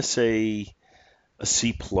going to say a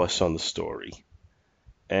C plus on the story,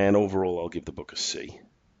 and overall, I'll give the book a C.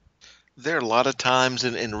 there are a lot of times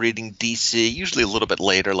in reading DC, usually a little bit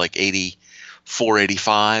later, like 84,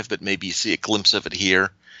 85, but maybe you see a glimpse of it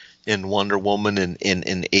here in Wonder Woman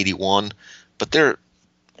in 81. But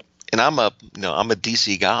and I'm a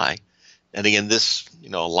DC guy. And again, this,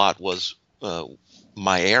 a lot was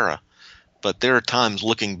my era. But there are times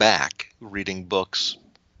looking back, reading books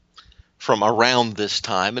from around this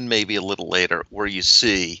time and maybe a little later, where you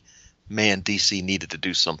see, man, DC needed to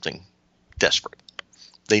do something desperate.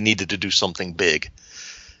 They needed to do something big.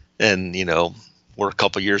 And, we're a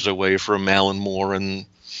couple years away from Alan Moore and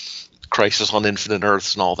Crisis on Infinite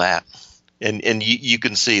Earths and all that. And you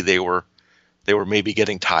can see they were maybe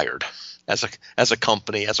getting tired as a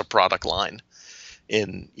company, as a product line.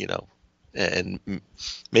 And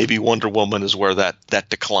maybe Wonder Woman is where that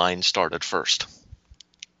decline started first.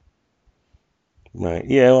 Right.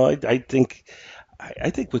 Yeah. Well, I think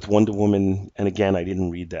with Wonder Woman, and again, I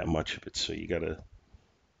didn't read that much of it, so you got to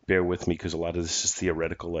bear with me because a lot of this is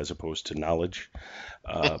theoretical as opposed to knowledge.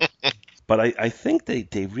 But I think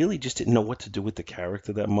they really just didn't know what to do with the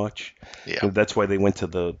character that much. Yeah. And that's why they went to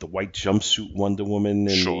the white jumpsuit Wonder Woman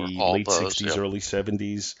in Sure, the all late those, 60s, yeah. early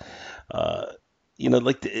 70s.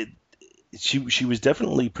 She was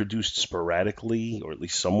definitely produced sporadically, or at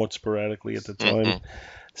least somewhat sporadically at the time. Mhm.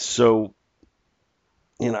 So,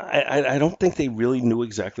 I don't think they really knew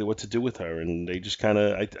exactly what to do with her, and they just kind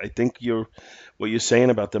of. I think what you're saying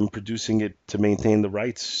about them producing it to maintain the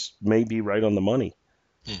rights may be right on the money.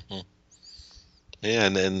 Mhm. Yeah,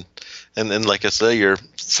 and then like I say, you're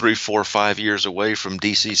 3, 4, 5 years away from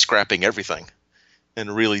DC scrapping everything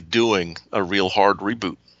and really doing a real hard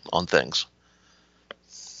reboot on things.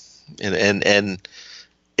 And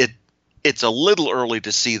it's a little early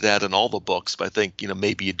to see that in all the books, but I think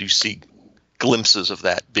maybe you do see glimpses of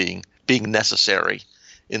that being necessary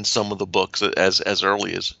in some of the books as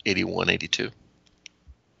early as 81, 82.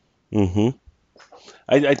 hmm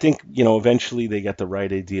I think eventually they got the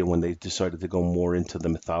right idea when they decided to go more into the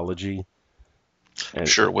mythology and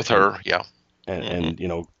Sure, with her, yeah. and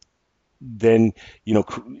then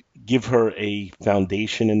give her a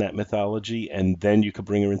foundation in that mythology, and then you could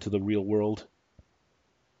bring her into the real world.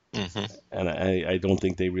 hmm And I don't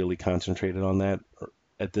think they really concentrated on that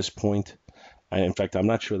at this point. In fact, I'm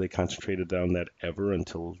not sure they concentrated on that ever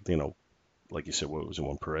until, like you said, what was it,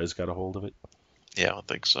 when Perez got a hold of it? Yeah, I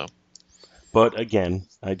think so. But again,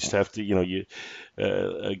 I just have to,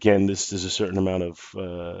 again, there's a certain amount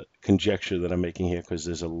of conjecture that I'm making here because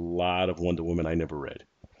there's a lot of Wonder Woman I never read.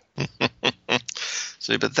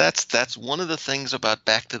 See, but that's one of the things about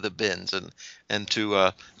Back to the Bins, and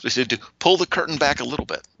to pull the curtain back a little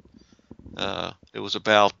bit. It was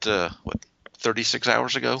about 36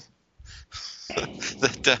 hours ago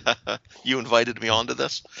that you invited me onto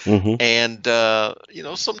this, hmm and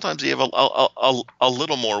sometimes you have a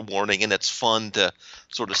little more warning, and it's fun to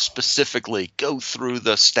sort of specifically go through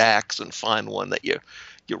the stacks and find one that you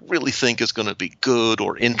really think is going to be good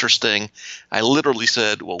or interesting. I literally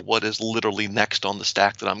said, well, what is literally next on the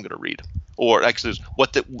stack that I'm going to read? Or actually,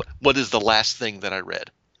 what is the last thing that I read?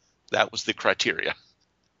 That was the criteria.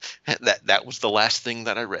 That was the last thing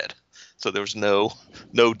that I read. So there was no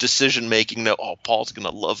decision making. No, oh, Paul's going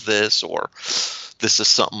to love this, or this is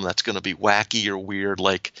something that's going to be wacky or weird,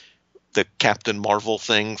 like the Captain Marvel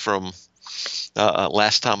thing from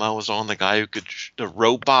last time I was on. The guy the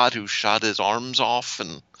robot who shot his arms off,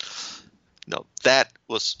 and that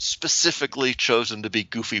was specifically chosen to be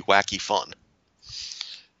goofy, wacky fun.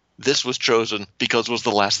 This was chosen because it was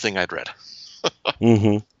the last thing I'd read.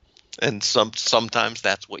 hmm And sometimes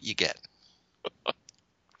that's what you get.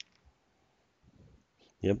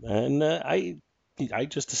 Yep. And I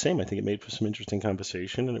just the same. I think it made for some interesting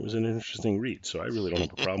conversation, and it was an interesting read. So I really don't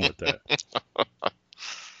have a problem with that.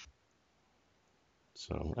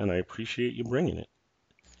 So, and I appreciate you bringing it.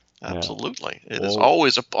 Absolutely. It is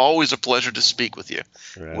always a pleasure to speak with you,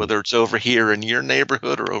 Right. whether it's over here in your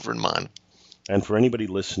neighborhood or over in mine. And for anybody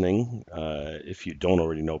listening, if you don't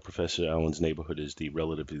already know, Professor Allen's Neighborhood is the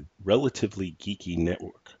relatively geeky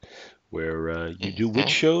network where you do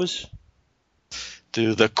which shows?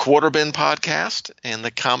 Do the Quarter Bin podcast and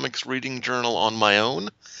the Comics Reading Journal on my own,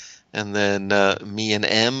 and then me and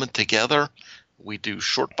M together, we do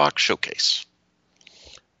Shortbox Showcase.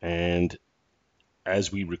 And as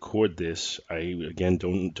we record this, I again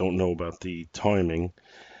don't know about the timing,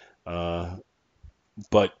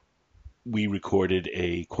 but we recorded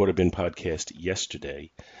a Quarter Bin podcast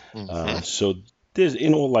yesterday, so there's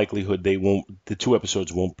in all likelihood the two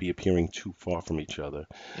episodes won't be appearing too far from each other,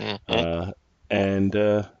 and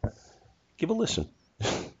give a listen.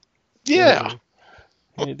 Yeah,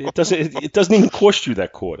 it doesn't even cost you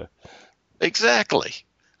that quarter. exactly.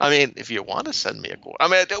 I mean, if you want to send me a quarter, I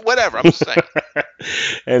mean, whatever. I'm just saying.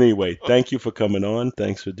 Anyway, thank you for coming on.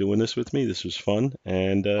 Thanks for doing this with me. This was fun.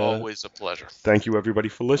 And Always a pleasure. thank you, everybody,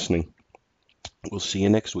 for listening. We'll see you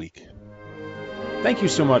next week. Thank you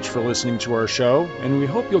so much for listening to our show, and we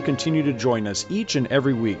hope you'll continue to join us each and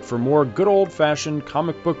every week for more good old-fashioned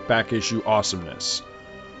comic book back issue awesomeness.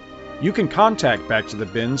 You can contact Back to the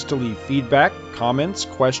Bins to leave feedback, comments,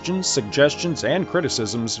 questions, suggestions, and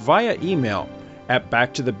criticisms via email at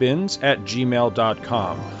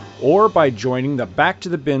backtothebins@gmail.com or by joining the Back to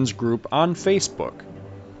the Bins group on Facebook.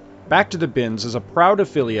 Back to the Bins is a proud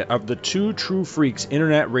affiliate of the Two True Freaks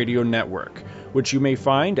Internet Radio Network, which you may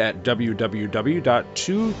find at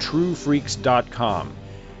www.twotruefreaks.com.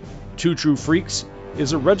 Two True Freaks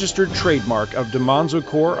is a registered trademark of DiManzo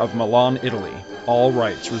Corps of Milan, Italy. All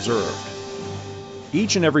rights reserved.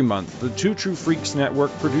 Each and every month, the Two True Freaks Network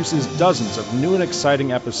produces dozens of new and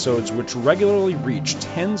exciting episodes which regularly reach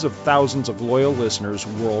tens of thousands of loyal listeners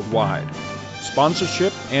worldwide.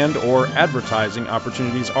 Sponsorship and or advertising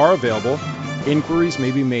opportunities are available. Inquiries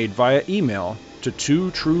may be made via email to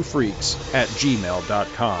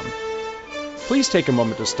twotruefreaks@gmail.com. Please take a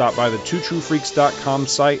moment to stop by the twotruefreaks.com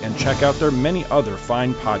site and check out their many other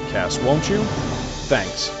fine podcasts, won't you?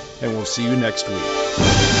 Thanks, and we'll see you next week.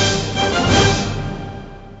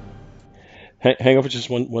 Hang on for just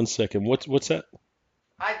one second. What's that?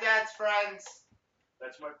 Hi, Dad's friends.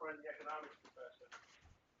 That's my friend, the economics professor.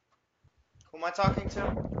 Who am I talking to?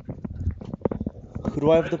 Who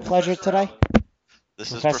do I have the pleasure today?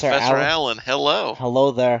 This Professor is Professor Allen. Allen. Hello.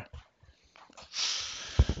 Hello there.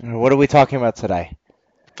 What are we talking about today?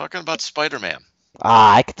 Talking about Spider-Man.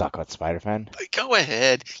 I could talk about Spider-Man. Go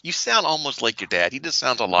ahead. You sound almost like your dad. He just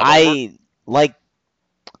sounds a lot older.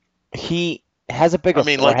 He has a bigger I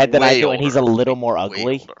mean, forehead than I way do, and he's a older. little more Way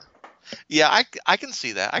ugly. older. Yeah, I can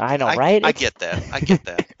see that. I know, right? I get that. I get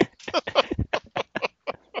that.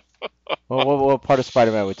 Well, what part of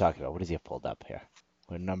Spider-Man are we talking about? What does he have pulled up here?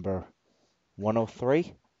 We're number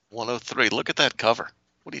 103? 103. Look at that cover.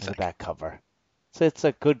 What do you Look at think? that cover. So it's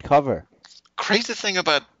a good cover. Crazy thing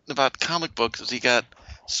about comic books is he got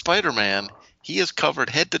Spider-Man. He is covered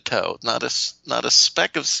head to toe, not a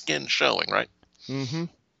speck of skin showing, right? Mm-hmm.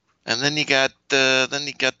 And then you got the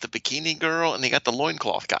bikini girl, and you got the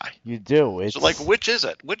loincloth guy. You do. It's, So like, which is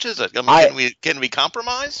it? Which is it? I mean, can we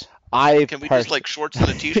compromise? Can we just like shorts and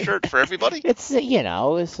a t-shirt for everybody? It's,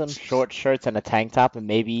 some short shirts and a tank top and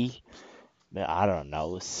maybe, I don't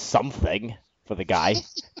know, something for the guy.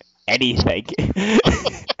 Anything.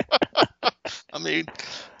 I mean,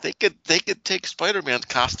 they could take Spider-Man's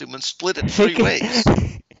costume and split it three ways.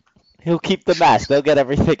 He'll keep the mask. They'll get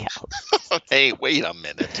everything else. Hey, wait a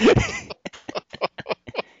minute.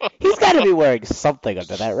 He's got to be wearing something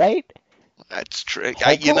under that, right? That's true.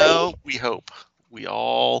 Hopefully. We hope. We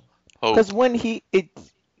all hope. Because when he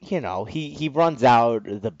runs out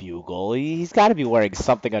the bugle, he's got to be wearing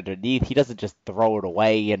something underneath. He doesn't just throw it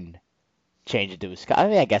away and change it to his. I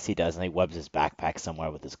mean, I guess he does, and he webs his backpack somewhere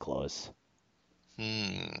with his clothes.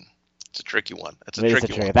 It's a tricky one. That's a It is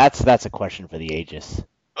tricky one. That's a question for the ages.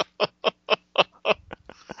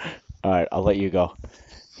 All right, I'll let you go.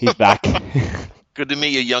 He's back. Good to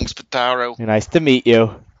meet you, young Spataro. Nice to meet you.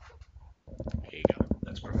 There you go.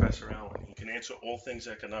 That's Professor Allen. He can answer all things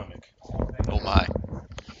economic. Oh my.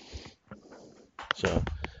 So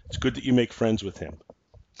it's good that you make friends with him.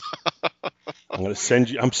 I'm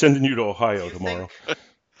sending you to Ohio tomorrow. Do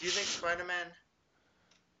you think Spider-Man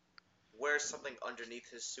wears something underneath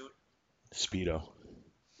his suit? Speedo.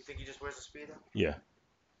 You think he just wears a Speedo? Yeah.